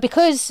 So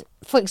because,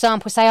 for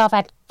example, say I've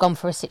gone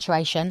through a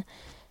situation,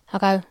 I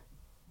go,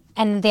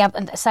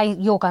 and say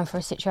you're going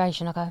through a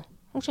situation, I go,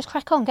 well, just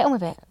crack on, get on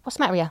with it. What's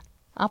the matter with you?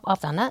 I've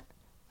done that.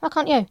 Why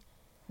can't you?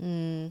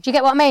 Do you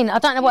get what I mean? I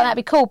don't know what that'd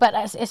be called, but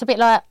it's a bit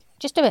like,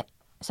 just do it.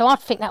 So I'd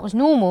think that was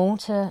normal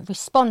to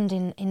respond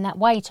in that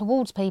way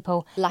towards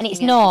people. Lacking and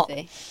it's empathy.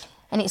 not.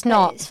 And it's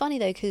not. It's funny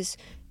though, because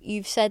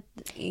you've said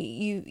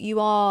you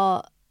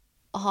are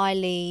a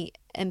highly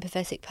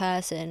empathetic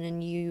person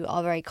and you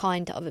are very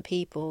kind to other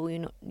people.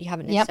 You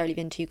haven't necessarily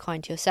been too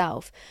kind to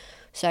yourself.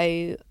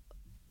 So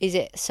is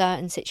it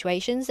certain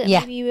situations that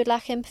maybe you would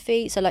lack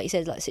empathy? So like you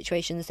said, like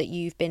situations that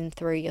you've been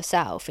through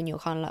yourself and you're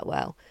kind of like,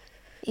 well...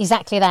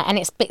 Exactly that, and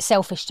it's a bit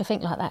selfish to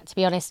think like that, to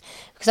be honest,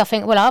 because I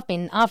think, well,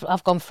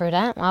 I've gone through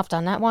that, I've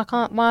done that. Why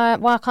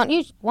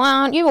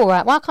aren't you all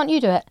right? Why can't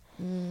you do it?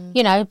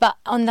 But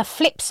on the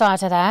flip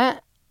side of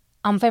that,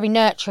 I'm very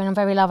nurturing, I'm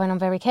very loving, I'm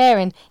very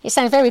caring. It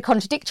sounds very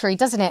contradictory,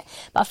 doesn't it?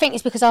 But I think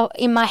it's because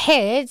in my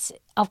head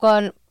I've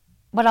gone,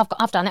 well,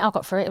 I've done it, I've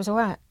got through it, it was all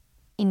right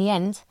in the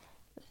end.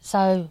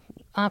 So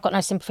I've got no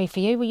sympathy for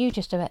you. Well, you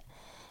just do it,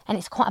 and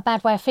it's quite a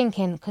bad way of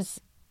thinking,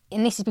 because,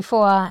 and this is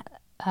before I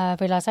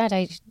realised I had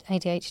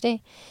ADHD.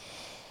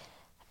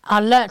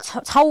 I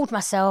told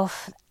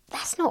myself,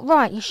 that's not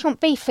right. You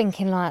shouldn't be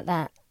thinking like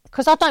that.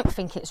 Because I don't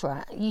think it's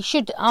right.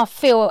 I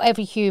feel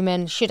every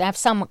human should have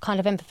some kind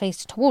of empathy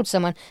towards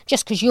someone.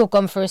 Just because you've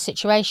gone through a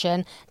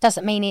situation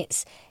doesn't mean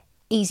it's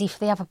easy for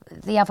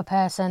the other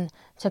person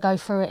to go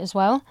through it as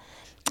well.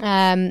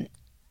 So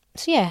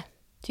yeah.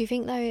 Do you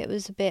think though it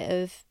was a bit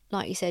of,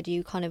 like you said,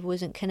 you kind of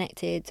wasn't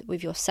connected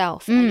with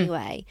yourself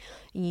anyway?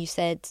 And you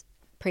said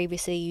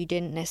previously you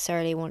didn't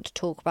necessarily want to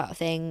talk about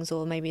things,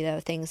 or maybe there were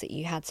things that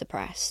you had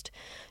suppressed.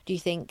 Do you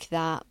think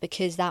that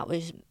because that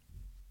was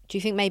Do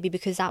you think maybe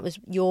because that was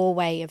your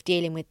way of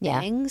dealing with Yeah.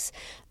 things,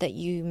 that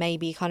you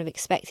maybe kind of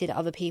expected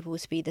other people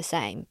to be the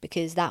same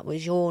because that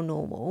was your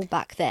normal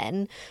back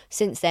then?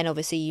 Since then,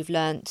 obviously, you've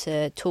learned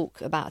to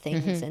talk about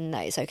things and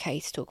that it's okay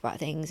to talk about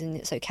things and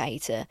it's okay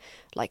to,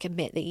 like,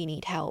 admit that you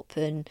need help,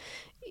 and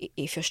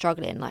if you're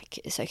struggling, like,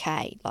 it's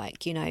okay.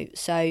 Like, you know,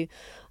 so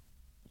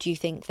do you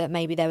think that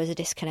maybe there was a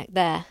disconnect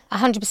there?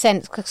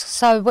 100%.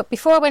 So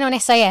before I went on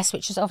SAS,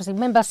 which is obviously,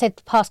 remember I said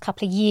the past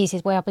couple of years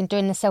is where I've been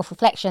doing the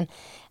self-reflection,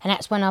 and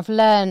that's when I've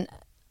learned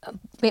a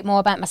bit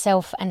more about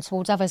myself and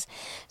towards others.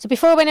 So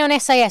before I went on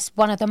SAS,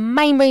 one of the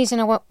main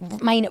reasons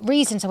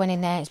I went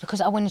in there is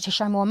because I wanted to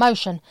show more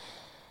emotion.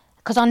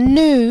 Because I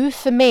knew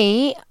for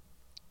me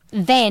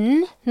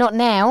then, not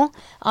now,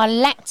 I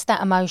lacked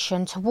that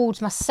emotion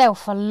towards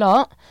myself a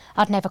lot.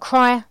 I'd never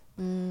cry.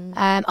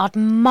 I'd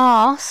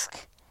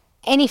mask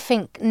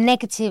anything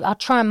negative. I'd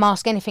try and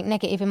mask anything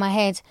negative in my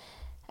head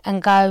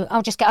and go,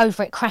 I'll just get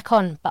over it, crack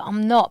on. But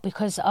I'm not,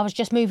 because I was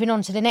just moving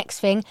on to the next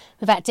thing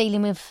without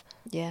dealing with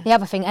the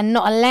other thing, and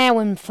not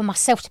allowing for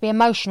myself to be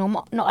emotional,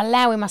 not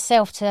allowing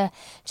myself to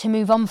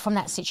move on from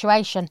that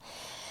situation.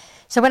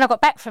 So when I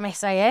got back from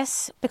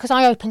SAS, because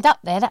I opened up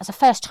there, that's the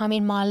first time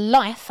in my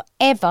life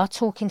ever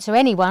talking to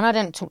anyone. I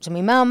don't talk to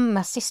my mum,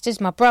 my sisters,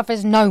 my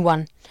brothers, no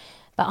one.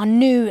 But I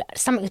knew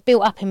something was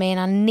built up in me and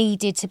I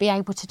needed to be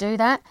able to do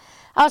that.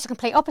 I was the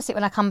complete opposite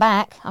when I come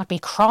back. I'd be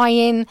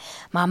crying,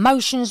 my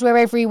emotions were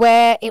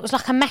everywhere. It was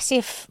like a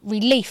massive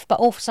relief, but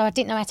also I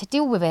didn't know how to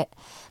deal with it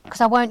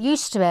because I weren't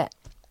used to it.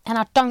 And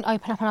I don't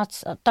open up and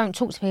I don't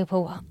talk to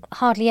people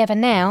hardly ever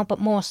now, but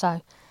more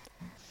so.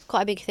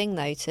 Quite a big thing,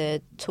 though, to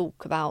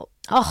talk about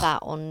that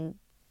on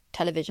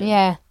television.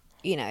 Yeah.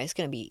 You know, it's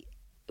going to be,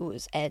 it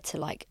was aired to,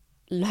 like,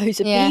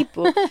 loads of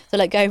people. So,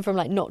 like, going from,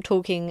 like, not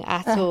talking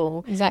at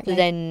all exactly. to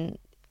then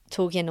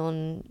talking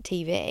on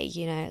TV,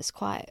 you know, it's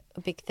quite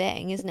a big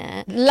thing, isn't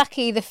it?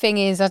 Lucky the thing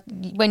is,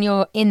 when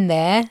you're in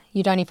there,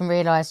 you don't even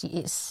realise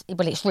it's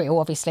real,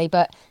 obviously,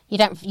 but you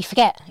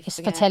forget it's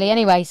for telly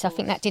anyway. So I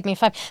think that did me a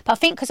favour. But I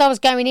think because I was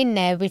going in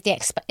there with the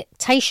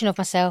expectation of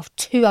myself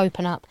to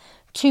open up,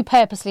 to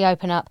purposely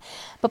open up.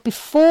 But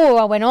before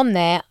I went on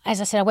there, as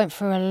I said, I went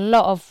through a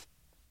lot of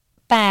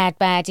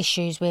bad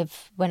issues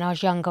with when I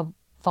was younger,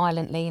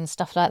 violently and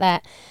stuff like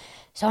that.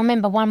 So I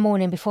remember one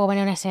morning before I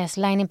went on SAS,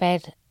 laying in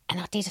bed, and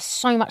I did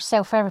so much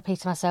self-therapy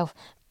to myself,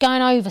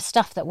 going over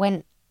stuff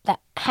that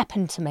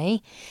happened to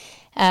me,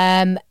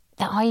 that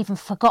I even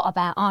forgot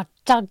about. I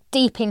dug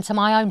deep into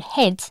my own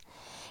head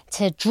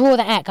to draw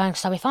that out, going,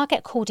 so if I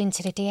get called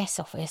into the DS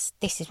office,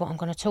 this is what I'm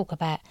going to talk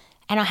about.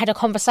 And I had a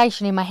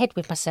conversation in my head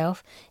with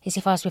myself as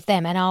if I was with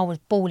them, and I was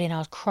bawling, I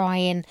was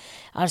crying,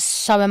 I was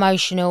so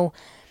emotional.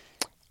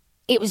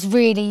 It was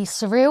really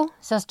surreal.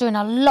 So I was doing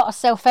a lot of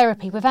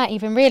self-therapy without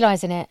even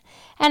realising it.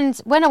 And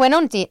when I went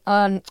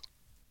on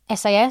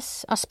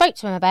SAS, I spoke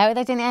to them about it.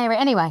 They didn't air it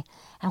anyway.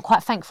 I'm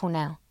quite thankful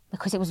now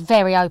because it was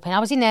very open. I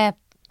was in there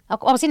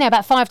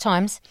about 5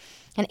 times,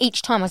 and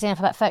each time I was in there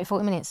for about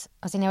 30-40 minutes.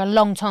 I was in there a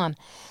long time.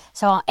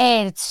 So I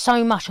aired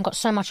so much and got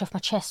so much off my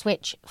chest,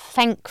 which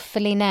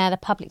thankfully now the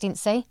public didn't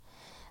see.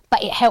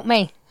 But it helped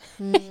me.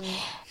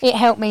 It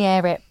helped me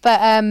air it.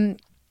 But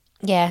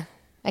again,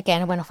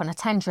 I went off on a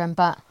tantrum,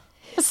 but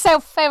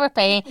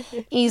self-therapy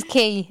is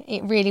key.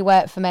 It really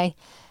worked for me.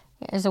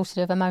 It was also to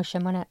do with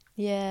emotion, wasn't it?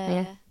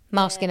 Yeah.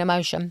 Masking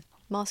emotion.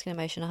 Masking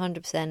emotion,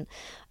 100%.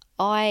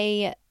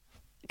 I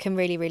can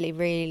really, really,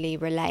 really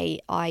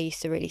relate. I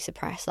used to really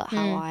suppress, like,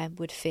 how I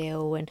would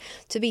feel. And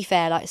to be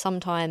fair, like,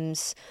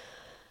 sometimes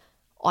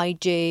I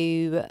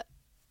do.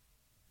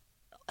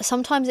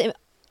 Sometimes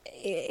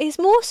it's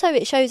more so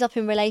it shows up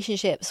in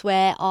relationships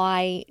where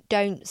I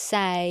don't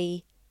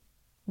say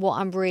what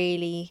I'm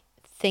really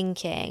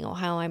thinking or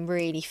how I'm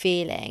really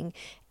feeling,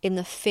 in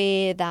the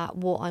fear that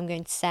what I'm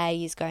going to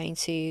say is going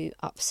to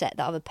upset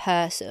the other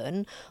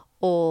person,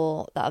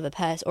 or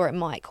it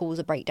might cause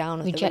a breakdown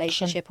of the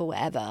relationship or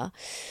whatever.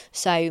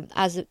 So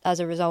as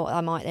a result,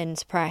 I might then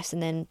suppress,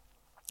 and then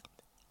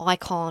I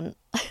can't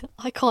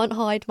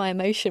hide my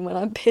emotion when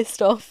I'm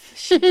pissed off.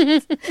 So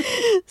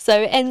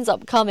it ends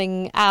up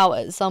coming out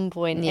at some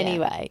point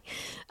anyway.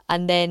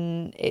 And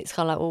then it's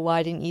kind of like, well,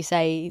 why didn't you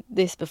say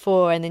this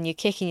before? And then you're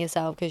kicking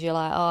yourself because you're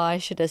like, oh, I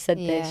should have said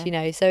this, you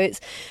know. So it's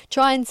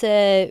trying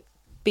to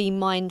be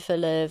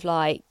mindful of,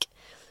 like,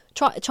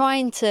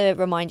 trying to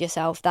remind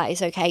yourself that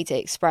it's okay to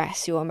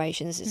express your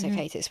emotions. It's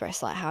okay to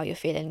express, like, how you're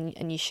feeling,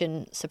 and you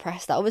shouldn't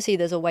suppress that. Obviously,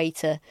 there's a way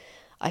to,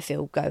 I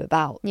feel, go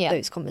about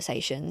those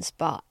conversations,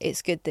 but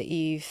it's good that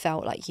you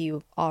felt like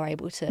you are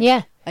able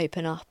to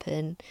open up,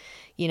 and,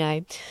 you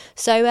know.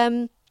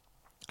 So,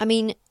 I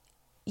mean,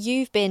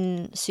 you've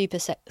been super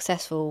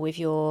successful with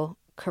your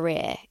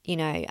career, you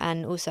know,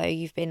 and also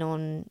you've been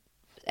on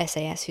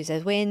SAS Who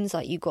Says Wins,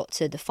 like, you got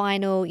to the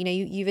final, you know,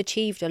 you've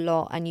achieved a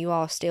lot, and you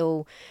are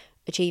still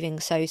achieving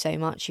so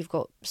much. You've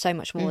got so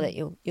much more that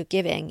you're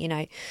giving, you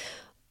know.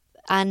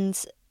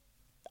 And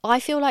I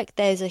feel like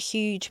there's a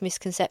huge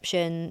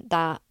misconception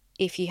that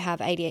if you have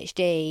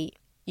ADHD,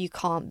 you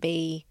can't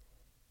be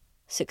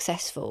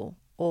successful,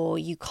 or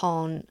you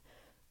can't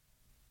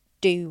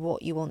do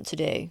what you want to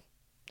do.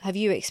 Have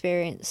you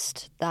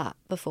experienced that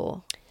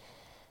before?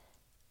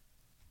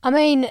 I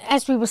mean,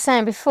 as we were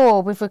saying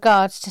before, with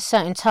regards to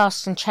certain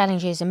tasks and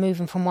challenges and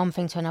moving from one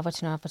thing to another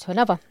to another to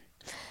another.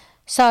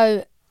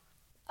 So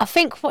I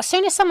think as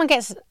soon as someone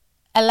gets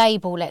a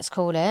label, let's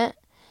call it,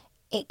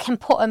 it can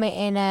put them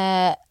in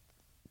a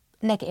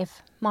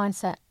negative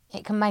mindset.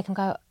 It can make them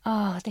go,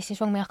 oh, this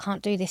is wrong with me, I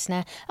can't do this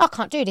now. I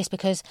can't do this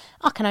because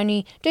I can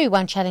only do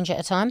one challenge at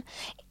a time.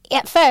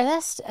 At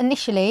first,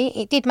 initially,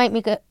 it did make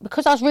me go,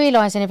 because I was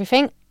realising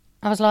everything,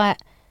 I was like,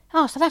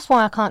 oh, so that's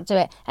why I can't do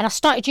it. And I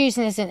started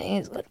using it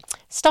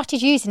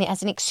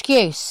as an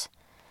excuse.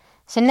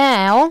 So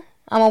now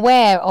I'm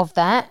aware of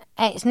that.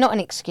 It's not an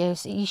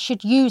excuse. You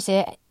should use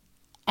it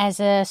as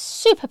a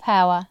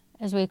superpower,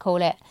 as we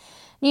call it.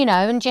 You know,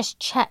 and just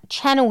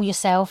channel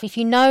yourself. If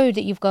you know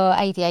that you've got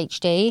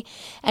ADHD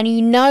and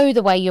you know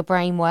the way your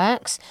brain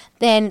works,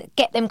 then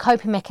get them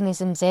coping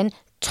mechanisms in.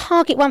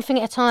 Target one thing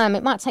at a time.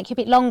 It might take you a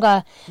bit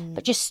longer,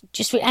 but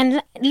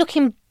and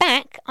looking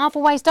back, I've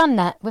always done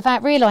that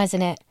without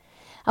realising it.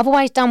 I've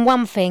always done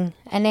one thing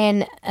and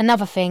then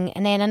another thing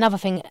and then another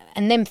thing,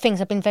 and them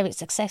things I've been very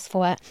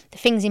successful at. The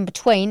things in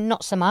between,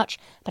 not so much,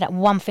 but that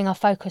one thing I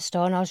focused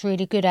on, I was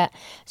really good at.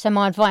 So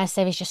my advice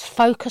there is just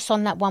focus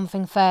on that one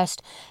thing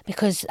first,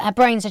 because our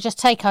brains will just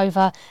take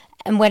over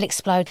and will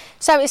explode.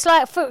 So it's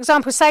like, for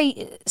example,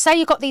 say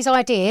you've got these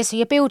ideas, so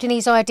you're building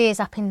these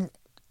ideas up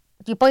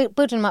you're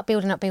building them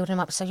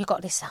up. So you've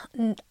got this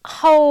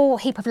whole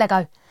heap of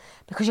Lego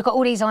because you've got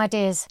all these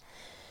ideas.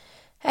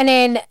 And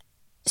then,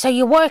 so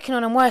you're working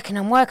on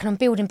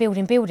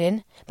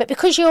building. But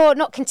because you're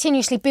not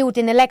continuously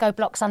building the Lego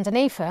blocks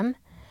underneath them,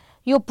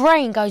 your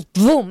brain goes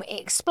boom,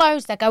 it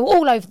explodes, they go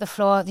all over the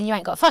floor, then you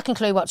ain't got a fucking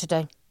clue what to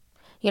do.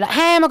 You're like,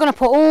 how am I going to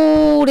put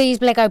all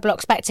these Lego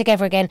blocks back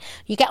together again?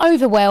 You get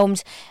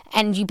overwhelmed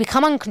and you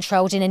become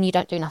uncontrolled, and then you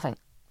don't do nothing.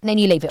 And then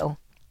you leave it all.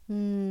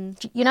 You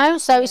know,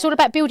 so it's all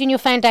about building your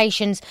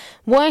foundations,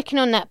 working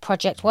on that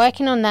project,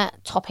 working on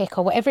that topic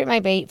or whatever it may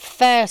be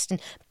first,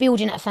 and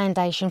building that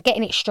foundation,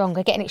 getting it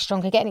stronger.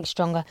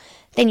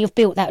 Then you've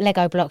built that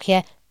Lego block,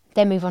 yeah?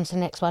 Then move on to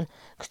the next one.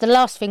 Because the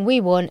last thing we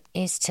want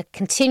is to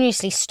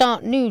continuously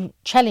start new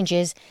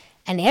challenges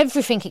and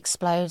everything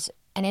explodes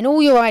and then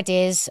all your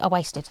ideas are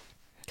wasted.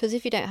 Because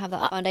if you don't have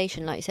that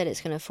foundation, like you said,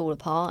 it's going to fall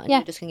apart and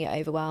you're just going to get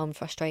overwhelmed,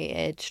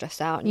 frustrated, stressed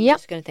out, and you're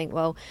just going to think,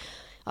 well,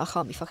 I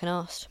can't be fucking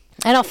arsed.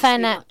 And I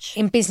found that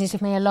in business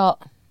with me a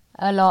lot,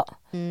 a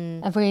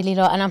really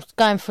lot. And I'm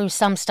going through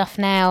some stuff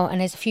now, and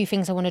there's a few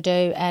things I want to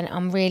do, and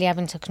I'm really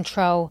having to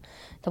control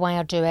the way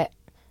I do it.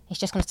 It's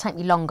just going to take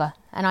me longer,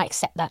 and I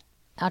accept that.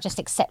 I just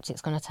accept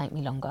it's going to take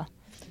me longer.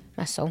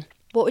 That's all.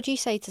 What would you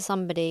say to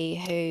somebody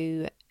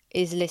who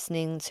is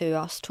listening to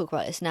us talk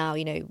about this now?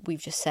 You know,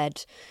 we've just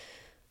said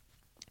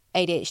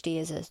ADHD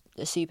is a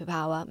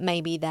superpower.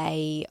 Maybe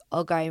they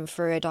are going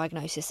through a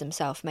diagnosis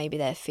themselves. Maybe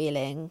they're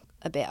feeling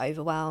a bit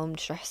overwhelmed,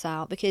 stressed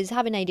out, because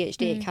having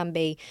ADHD it can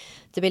be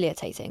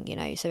debilitating, you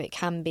know, so it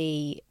can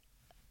be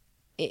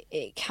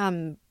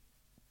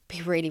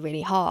really,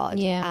 really hard.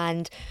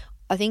 And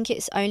I think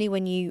it's only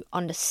when you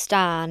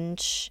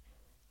understand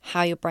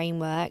how your brain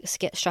works,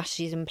 get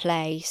strategies in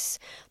place,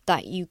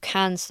 that you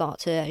can start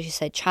to, as you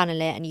said,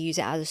 channel it and use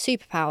it as a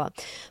superpower.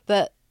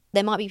 But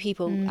there might be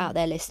people out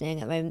there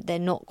listening at the moment, they're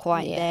not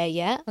quite there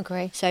yet.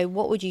 Agree. So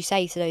what would you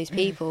say to those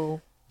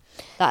people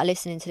that are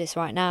listening to this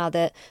right now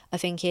that are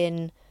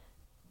thinking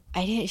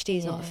ADHD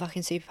is not a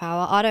fucking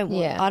superpower? I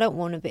don't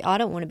want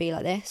to be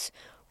like this.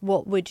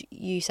 What would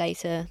you say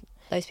to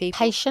those people?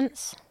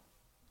 Patience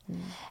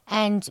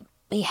and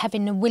be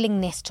having the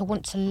willingness to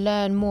want to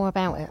learn more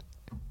about it.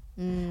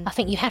 I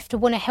think you have to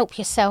want to help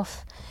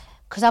yourself,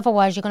 because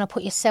otherwise you're going to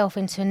put yourself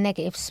into a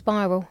negative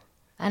spiral.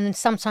 And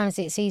sometimes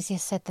it's easier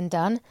said than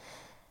done,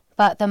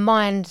 but the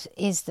mind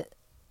is the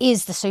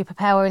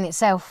superpower in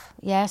itself.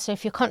 Yeah. So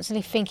if you're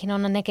constantly thinking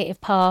on a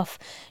negative path,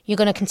 you're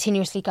going to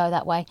continuously go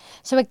that way.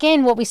 So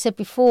again, what we said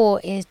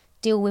before is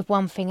deal with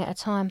one thing at a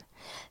time.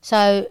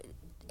 So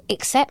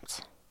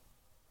accept.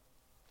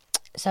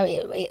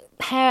 So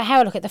how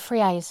I look at the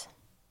 3 A's.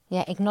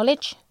 Yeah.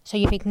 Acknowledge. So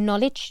you've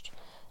acknowledged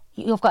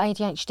you've got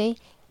ADHD.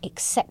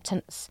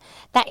 Acceptance.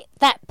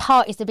 That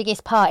part is the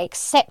biggest part.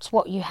 Accept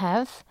what you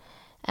have.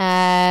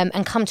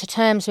 And come to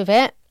terms with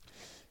it.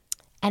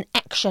 And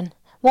action.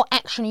 What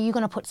action are you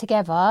going to put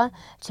together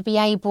to be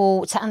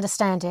able to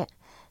understand it?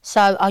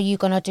 So are you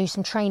going to do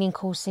some training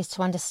courses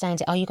to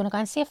understand it? Are you going to go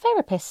and see a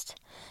therapist?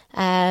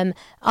 Are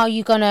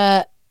you going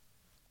to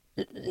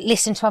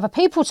listen to other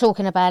people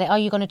talking about it? Are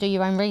you going to do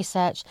your own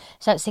research?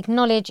 So it's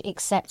acknowledge,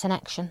 accept and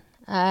action.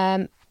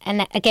 And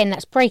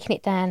that's breaking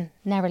it down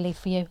narrowly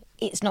for you.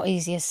 It's not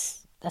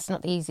easiest. That's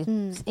not the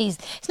easiest.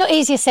 It's not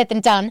easier said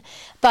than done,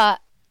 but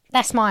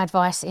that's my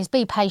advice, is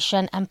be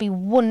patient and be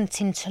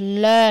wanting to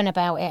learn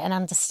about it and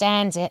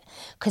understand it,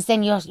 because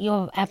then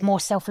you'll have more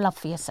self-love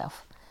for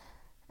yourself.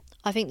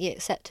 I think the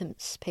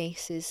acceptance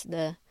piece is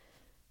the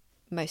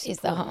most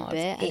important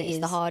bit, and it's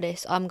the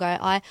hardest.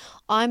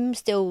 I'm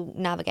still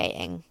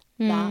navigating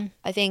that.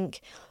 I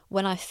think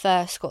when I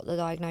first got the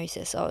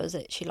diagnosis, I was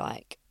literally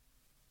like,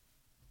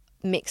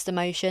 mixed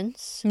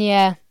emotions.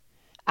 Yeah.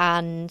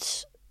 And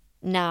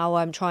now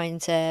I'm trying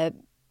to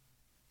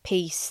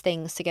piece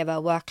things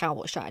together, work out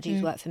what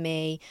strategies work for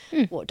me,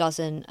 what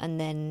doesn't, and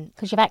then,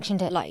 Because you've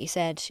actioned it. like you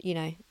said, you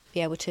know,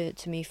 be able to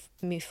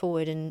move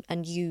forward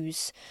and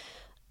use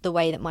the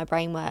way that my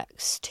brain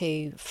works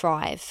to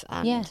thrive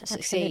and succeed.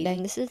 Absolutely.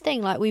 And this is the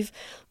thing, like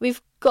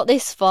we've got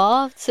this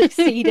far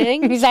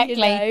succeeding. Exactly.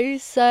 You know?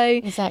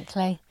 So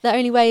Exactly. the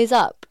only way is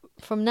up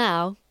from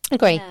now.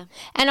 Agree. Yeah.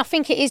 And I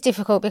think it is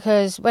difficult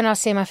because when I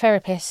see my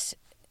therapist,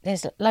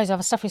 there's loads of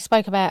other stuff we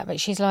spoke about, but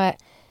she's like,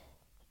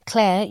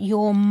 Claire,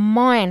 your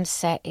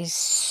mindset is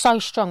so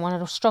strong, one of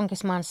the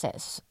strongest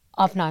mindsets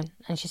I've known.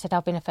 And she said,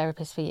 I've been a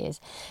therapist for years.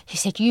 She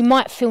said, you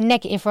might feel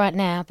negative right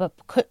now, but,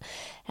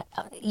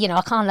 you know,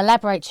 I can't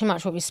elaborate too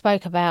much what we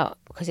spoke about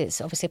because it's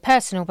obviously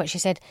personal, but she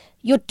said,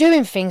 you're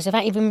doing things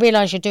without even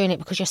realise you're doing it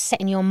because you're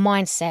setting your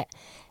mindset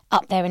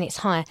up there and it's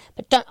high.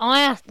 But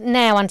I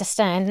now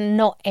understand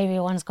not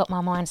everyone's got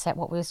my mindset,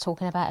 what we was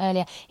talking about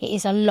earlier. It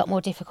is a lot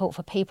more difficult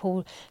for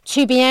people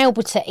to be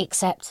able to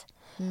accept.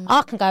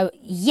 I can go,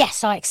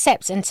 yes, I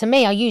accept. And to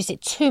me, I use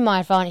it to my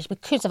advantage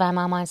because of how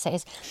my mindset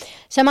is.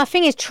 So my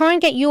thing is try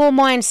and get your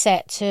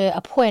mindset to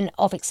a point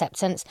of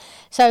acceptance.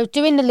 So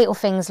doing the little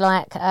things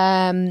like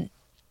the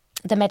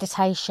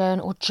meditation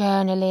or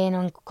journaling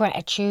and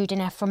gratitude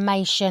and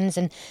affirmations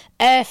and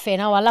earthing.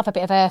 Oh, I love a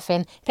bit of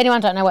earthing. If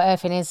anyone don't know what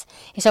earthing is,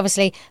 it's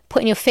obviously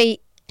putting your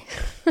feet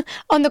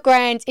on the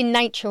ground in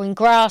nature, in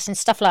grass and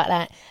stuff like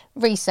that.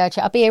 Research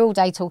it. I'll be here all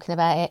day talking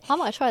about it. I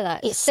might try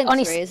that. It's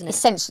sensory, isn't it? It's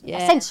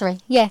sensory,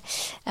 yeah.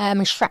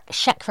 And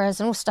chakras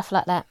and all stuff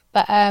like that.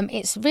 But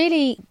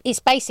it's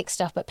basic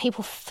stuff, but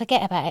people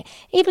forget about it.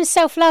 Even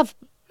self-love,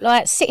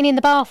 like sitting in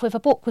the bath with a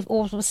book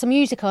or with some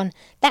music on,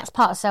 that's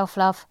part of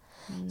self-love.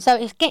 So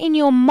it's getting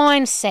your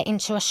mindset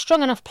into a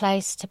strong enough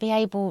place to be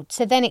able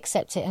to then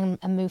accept it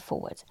and move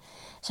forward.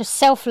 So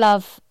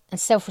self-love and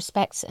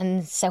self-respect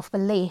and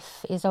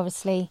self-belief is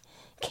obviously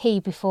key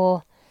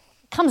before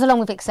it comes along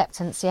with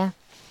acceptance, yeah?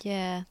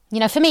 Yeah. You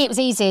know, for me it was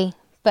easy,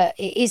 but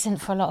it isn't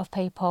for a lot of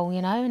people,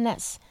 you know, and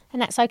that's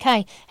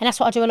okay. And that's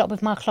what I do a lot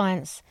with my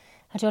clients.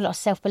 I do a lot of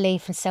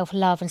self-belief and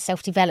self-love and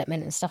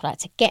self-development and stuff like that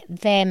to get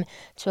them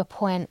to a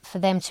point for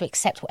them to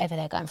accept whatever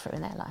they're going through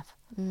in their life.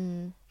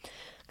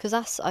 Because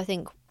that's, I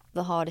think,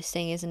 the hardest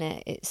thing, isn't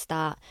it? It's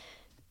that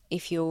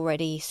if you're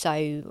already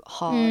so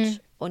hard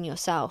on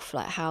yourself,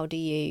 like how do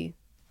you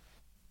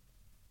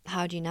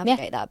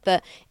navigate that?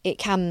 But it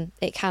can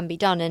be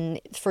done, and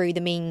through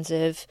the means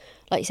of,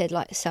 like you said,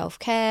 like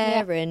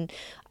self-care and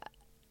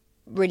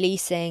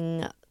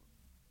releasing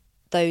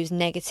those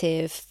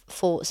negative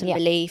thoughts and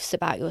beliefs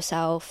about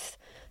yourself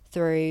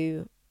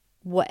through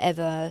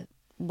whatever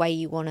way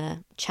you want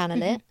to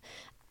channel it.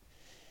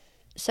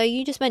 So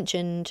you just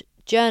mentioned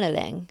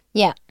journaling.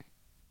 Yeah.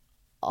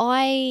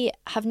 I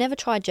have never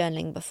tried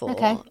journaling before.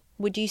 Okay.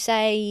 Would you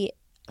say,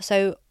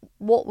 so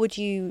what would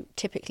you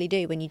typically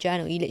do when you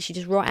journal? You literally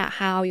just write out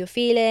how you're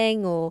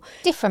feeling, or?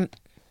 Different.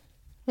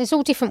 There's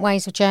all different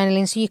ways of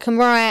journaling. So you can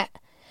write,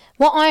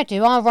 what I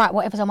do, I write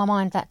whatever's on my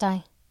mind that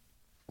day.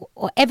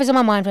 Whatever's on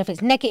my mind, whether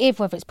it's negative,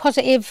 whether it's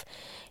positive,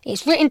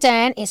 it's written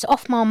down, it's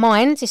off my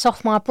mind, it's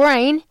off my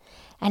brain,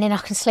 and then I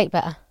can sleep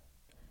better.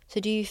 So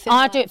do you feel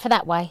I do it for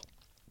that way.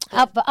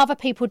 Other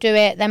people do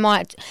it.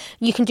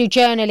 You can do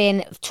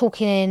journaling,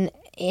 talking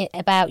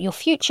about your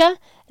future,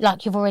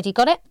 like you've already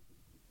got it.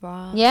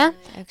 Right. Yeah.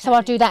 Okay. So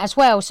I do that as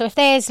well. So if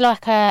there's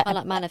like I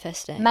like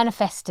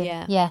manifesting.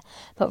 Yeah.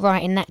 But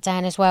writing that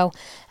down as well.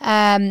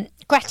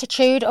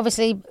 Gratitude,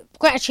 obviously,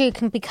 gratitude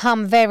can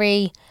become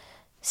very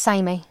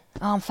samey.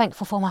 Oh, I'm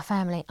thankful for my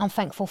family. I'm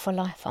thankful for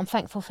life. I'm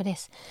thankful for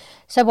this.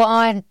 So what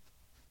I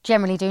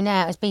generally do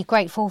now is be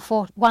grateful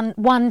for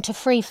one to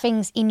three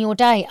things in your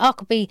day.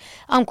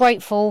 I'm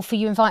grateful for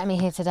you inviting me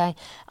here today.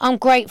 I'm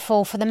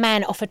grateful for the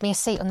man that offered me a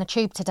seat on the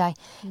tube today.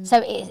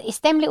 So it's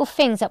them little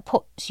things that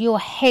puts your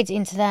head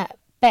into that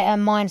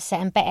better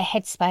mindset and better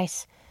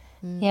headspace.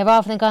 Yeah,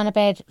 rather than going to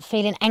bed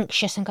feeling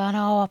anxious and going,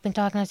 oh, I've been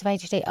diagnosed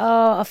with ADHD.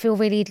 Oh, I feel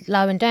really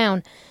low and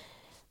down.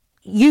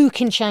 You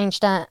can change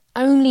that.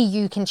 Only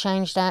you can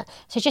change that.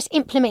 So just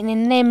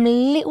implementing them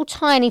little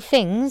tiny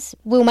things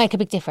will make a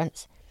big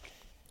difference.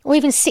 Or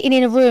even sitting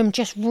in a room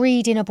just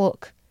reading a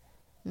book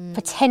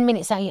for 10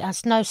 minutes. I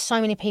know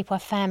so many people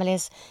have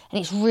families and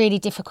it's really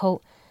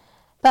difficult.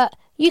 But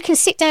you can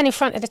sit down in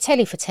front of the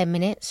telly for 10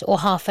 minutes or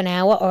half an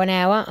hour or an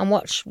hour and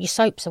watch your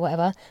soaps or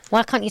whatever.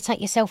 Why can't you take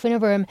yourself in a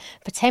room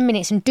for 10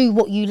 minutes and do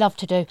what you love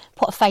to do?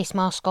 Put a face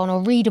mask on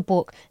or read a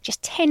book.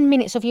 Just 10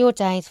 minutes of your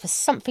day for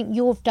something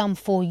you've done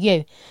for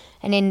you.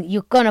 And then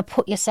you're going to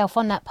put yourself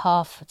on that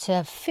path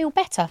to feel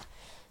better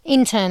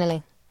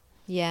internally.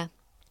 Yeah.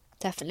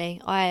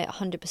 Definitely. I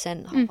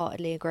 100%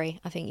 wholeheartedly agree.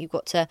 I think you've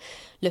got to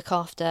look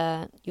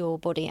after your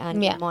body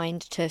and your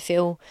mind to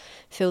feel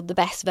the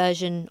best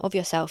version of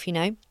yourself, you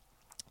know.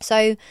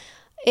 So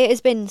it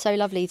has been so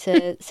lovely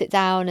to sit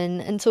down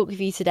and talk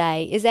with you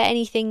today. Is there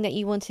anything that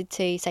you wanted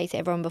to say to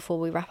everyone before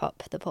we wrap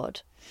up the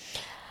pod?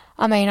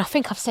 I mean, I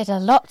think I've said a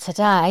lot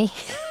today.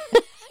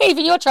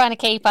 Even you're trying to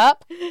keep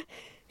up.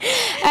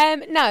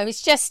 No,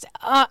 it's just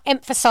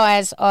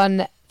emphasise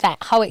on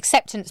that whole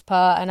acceptance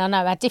part, and I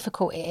know how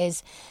difficult it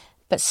is,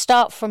 but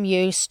start from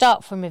you,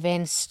 start from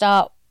within,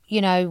 start,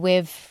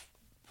 with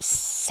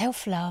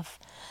self-love.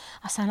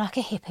 I sound like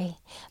a hippie,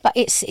 but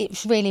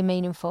it's really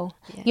meaningful.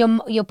 Yeah.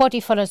 Your body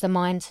follows the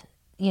mind,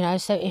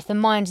 so if the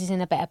mind is in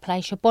a better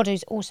place, your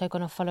body's also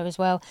going to follow as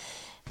well.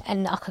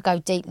 And I could go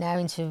deep now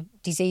into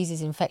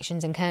diseases,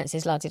 infections and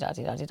cancers,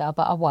 but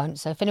I won't.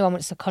 So if anyone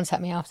wants to contact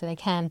me after, they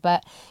can.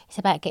 But it's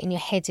about getting your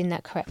head in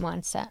that correct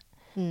mindset.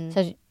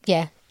 So,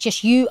 yeah,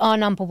 just you are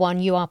number one,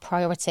 you are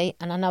priority.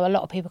 And I know a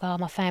lot of people go,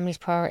 my family's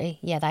priority.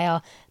 Yeah, they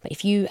are. But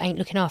if you ain't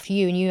looking after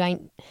you and you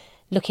ain't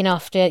looking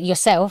after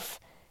yourself,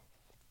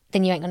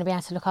 then you ain't going to be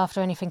able to look after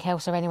anything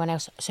else or anyone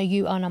else. So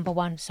you are number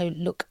one, so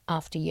look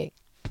after you.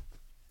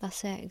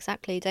 That's it,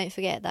 exactly. Don't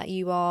forget that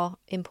you are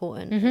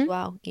important as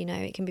well.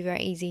 It can be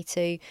very easy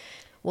to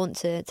want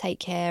to take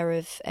care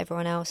of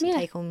everyone else and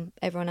take on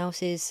everyone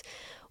else's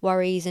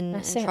worries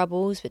and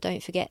troubles, but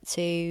don't forget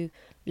to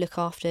look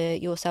after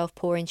yourself,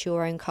 pour into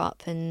your own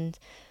cup and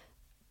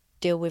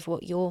deal with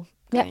what you're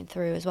going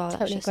through as well.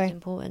 That's just as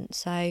important.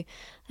 So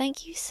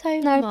thank you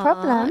so much. No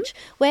problem.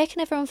 Where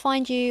can everyone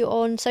find you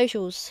on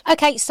socials?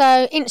 Okay,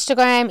 so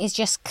Instagram is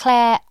just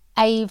Claire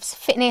Aves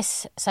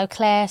Fitness, so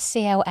Claire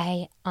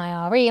Claire.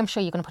 I'm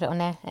sure you're going to put it on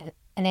there,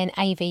 and then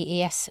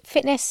Aves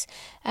Fitness.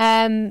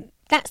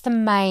 That's the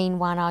main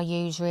one I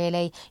use,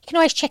 really. You can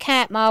always check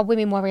out my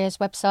Women Warriors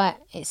website.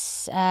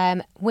 It's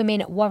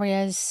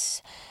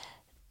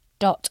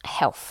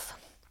womenwarriors.health.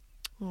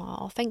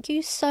 Oh, thank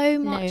you so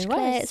much,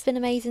 Claire. It's been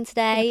amazing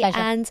today,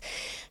 and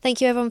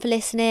thank you everyone for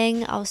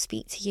listening. I'll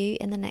speak to you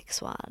in the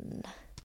next one.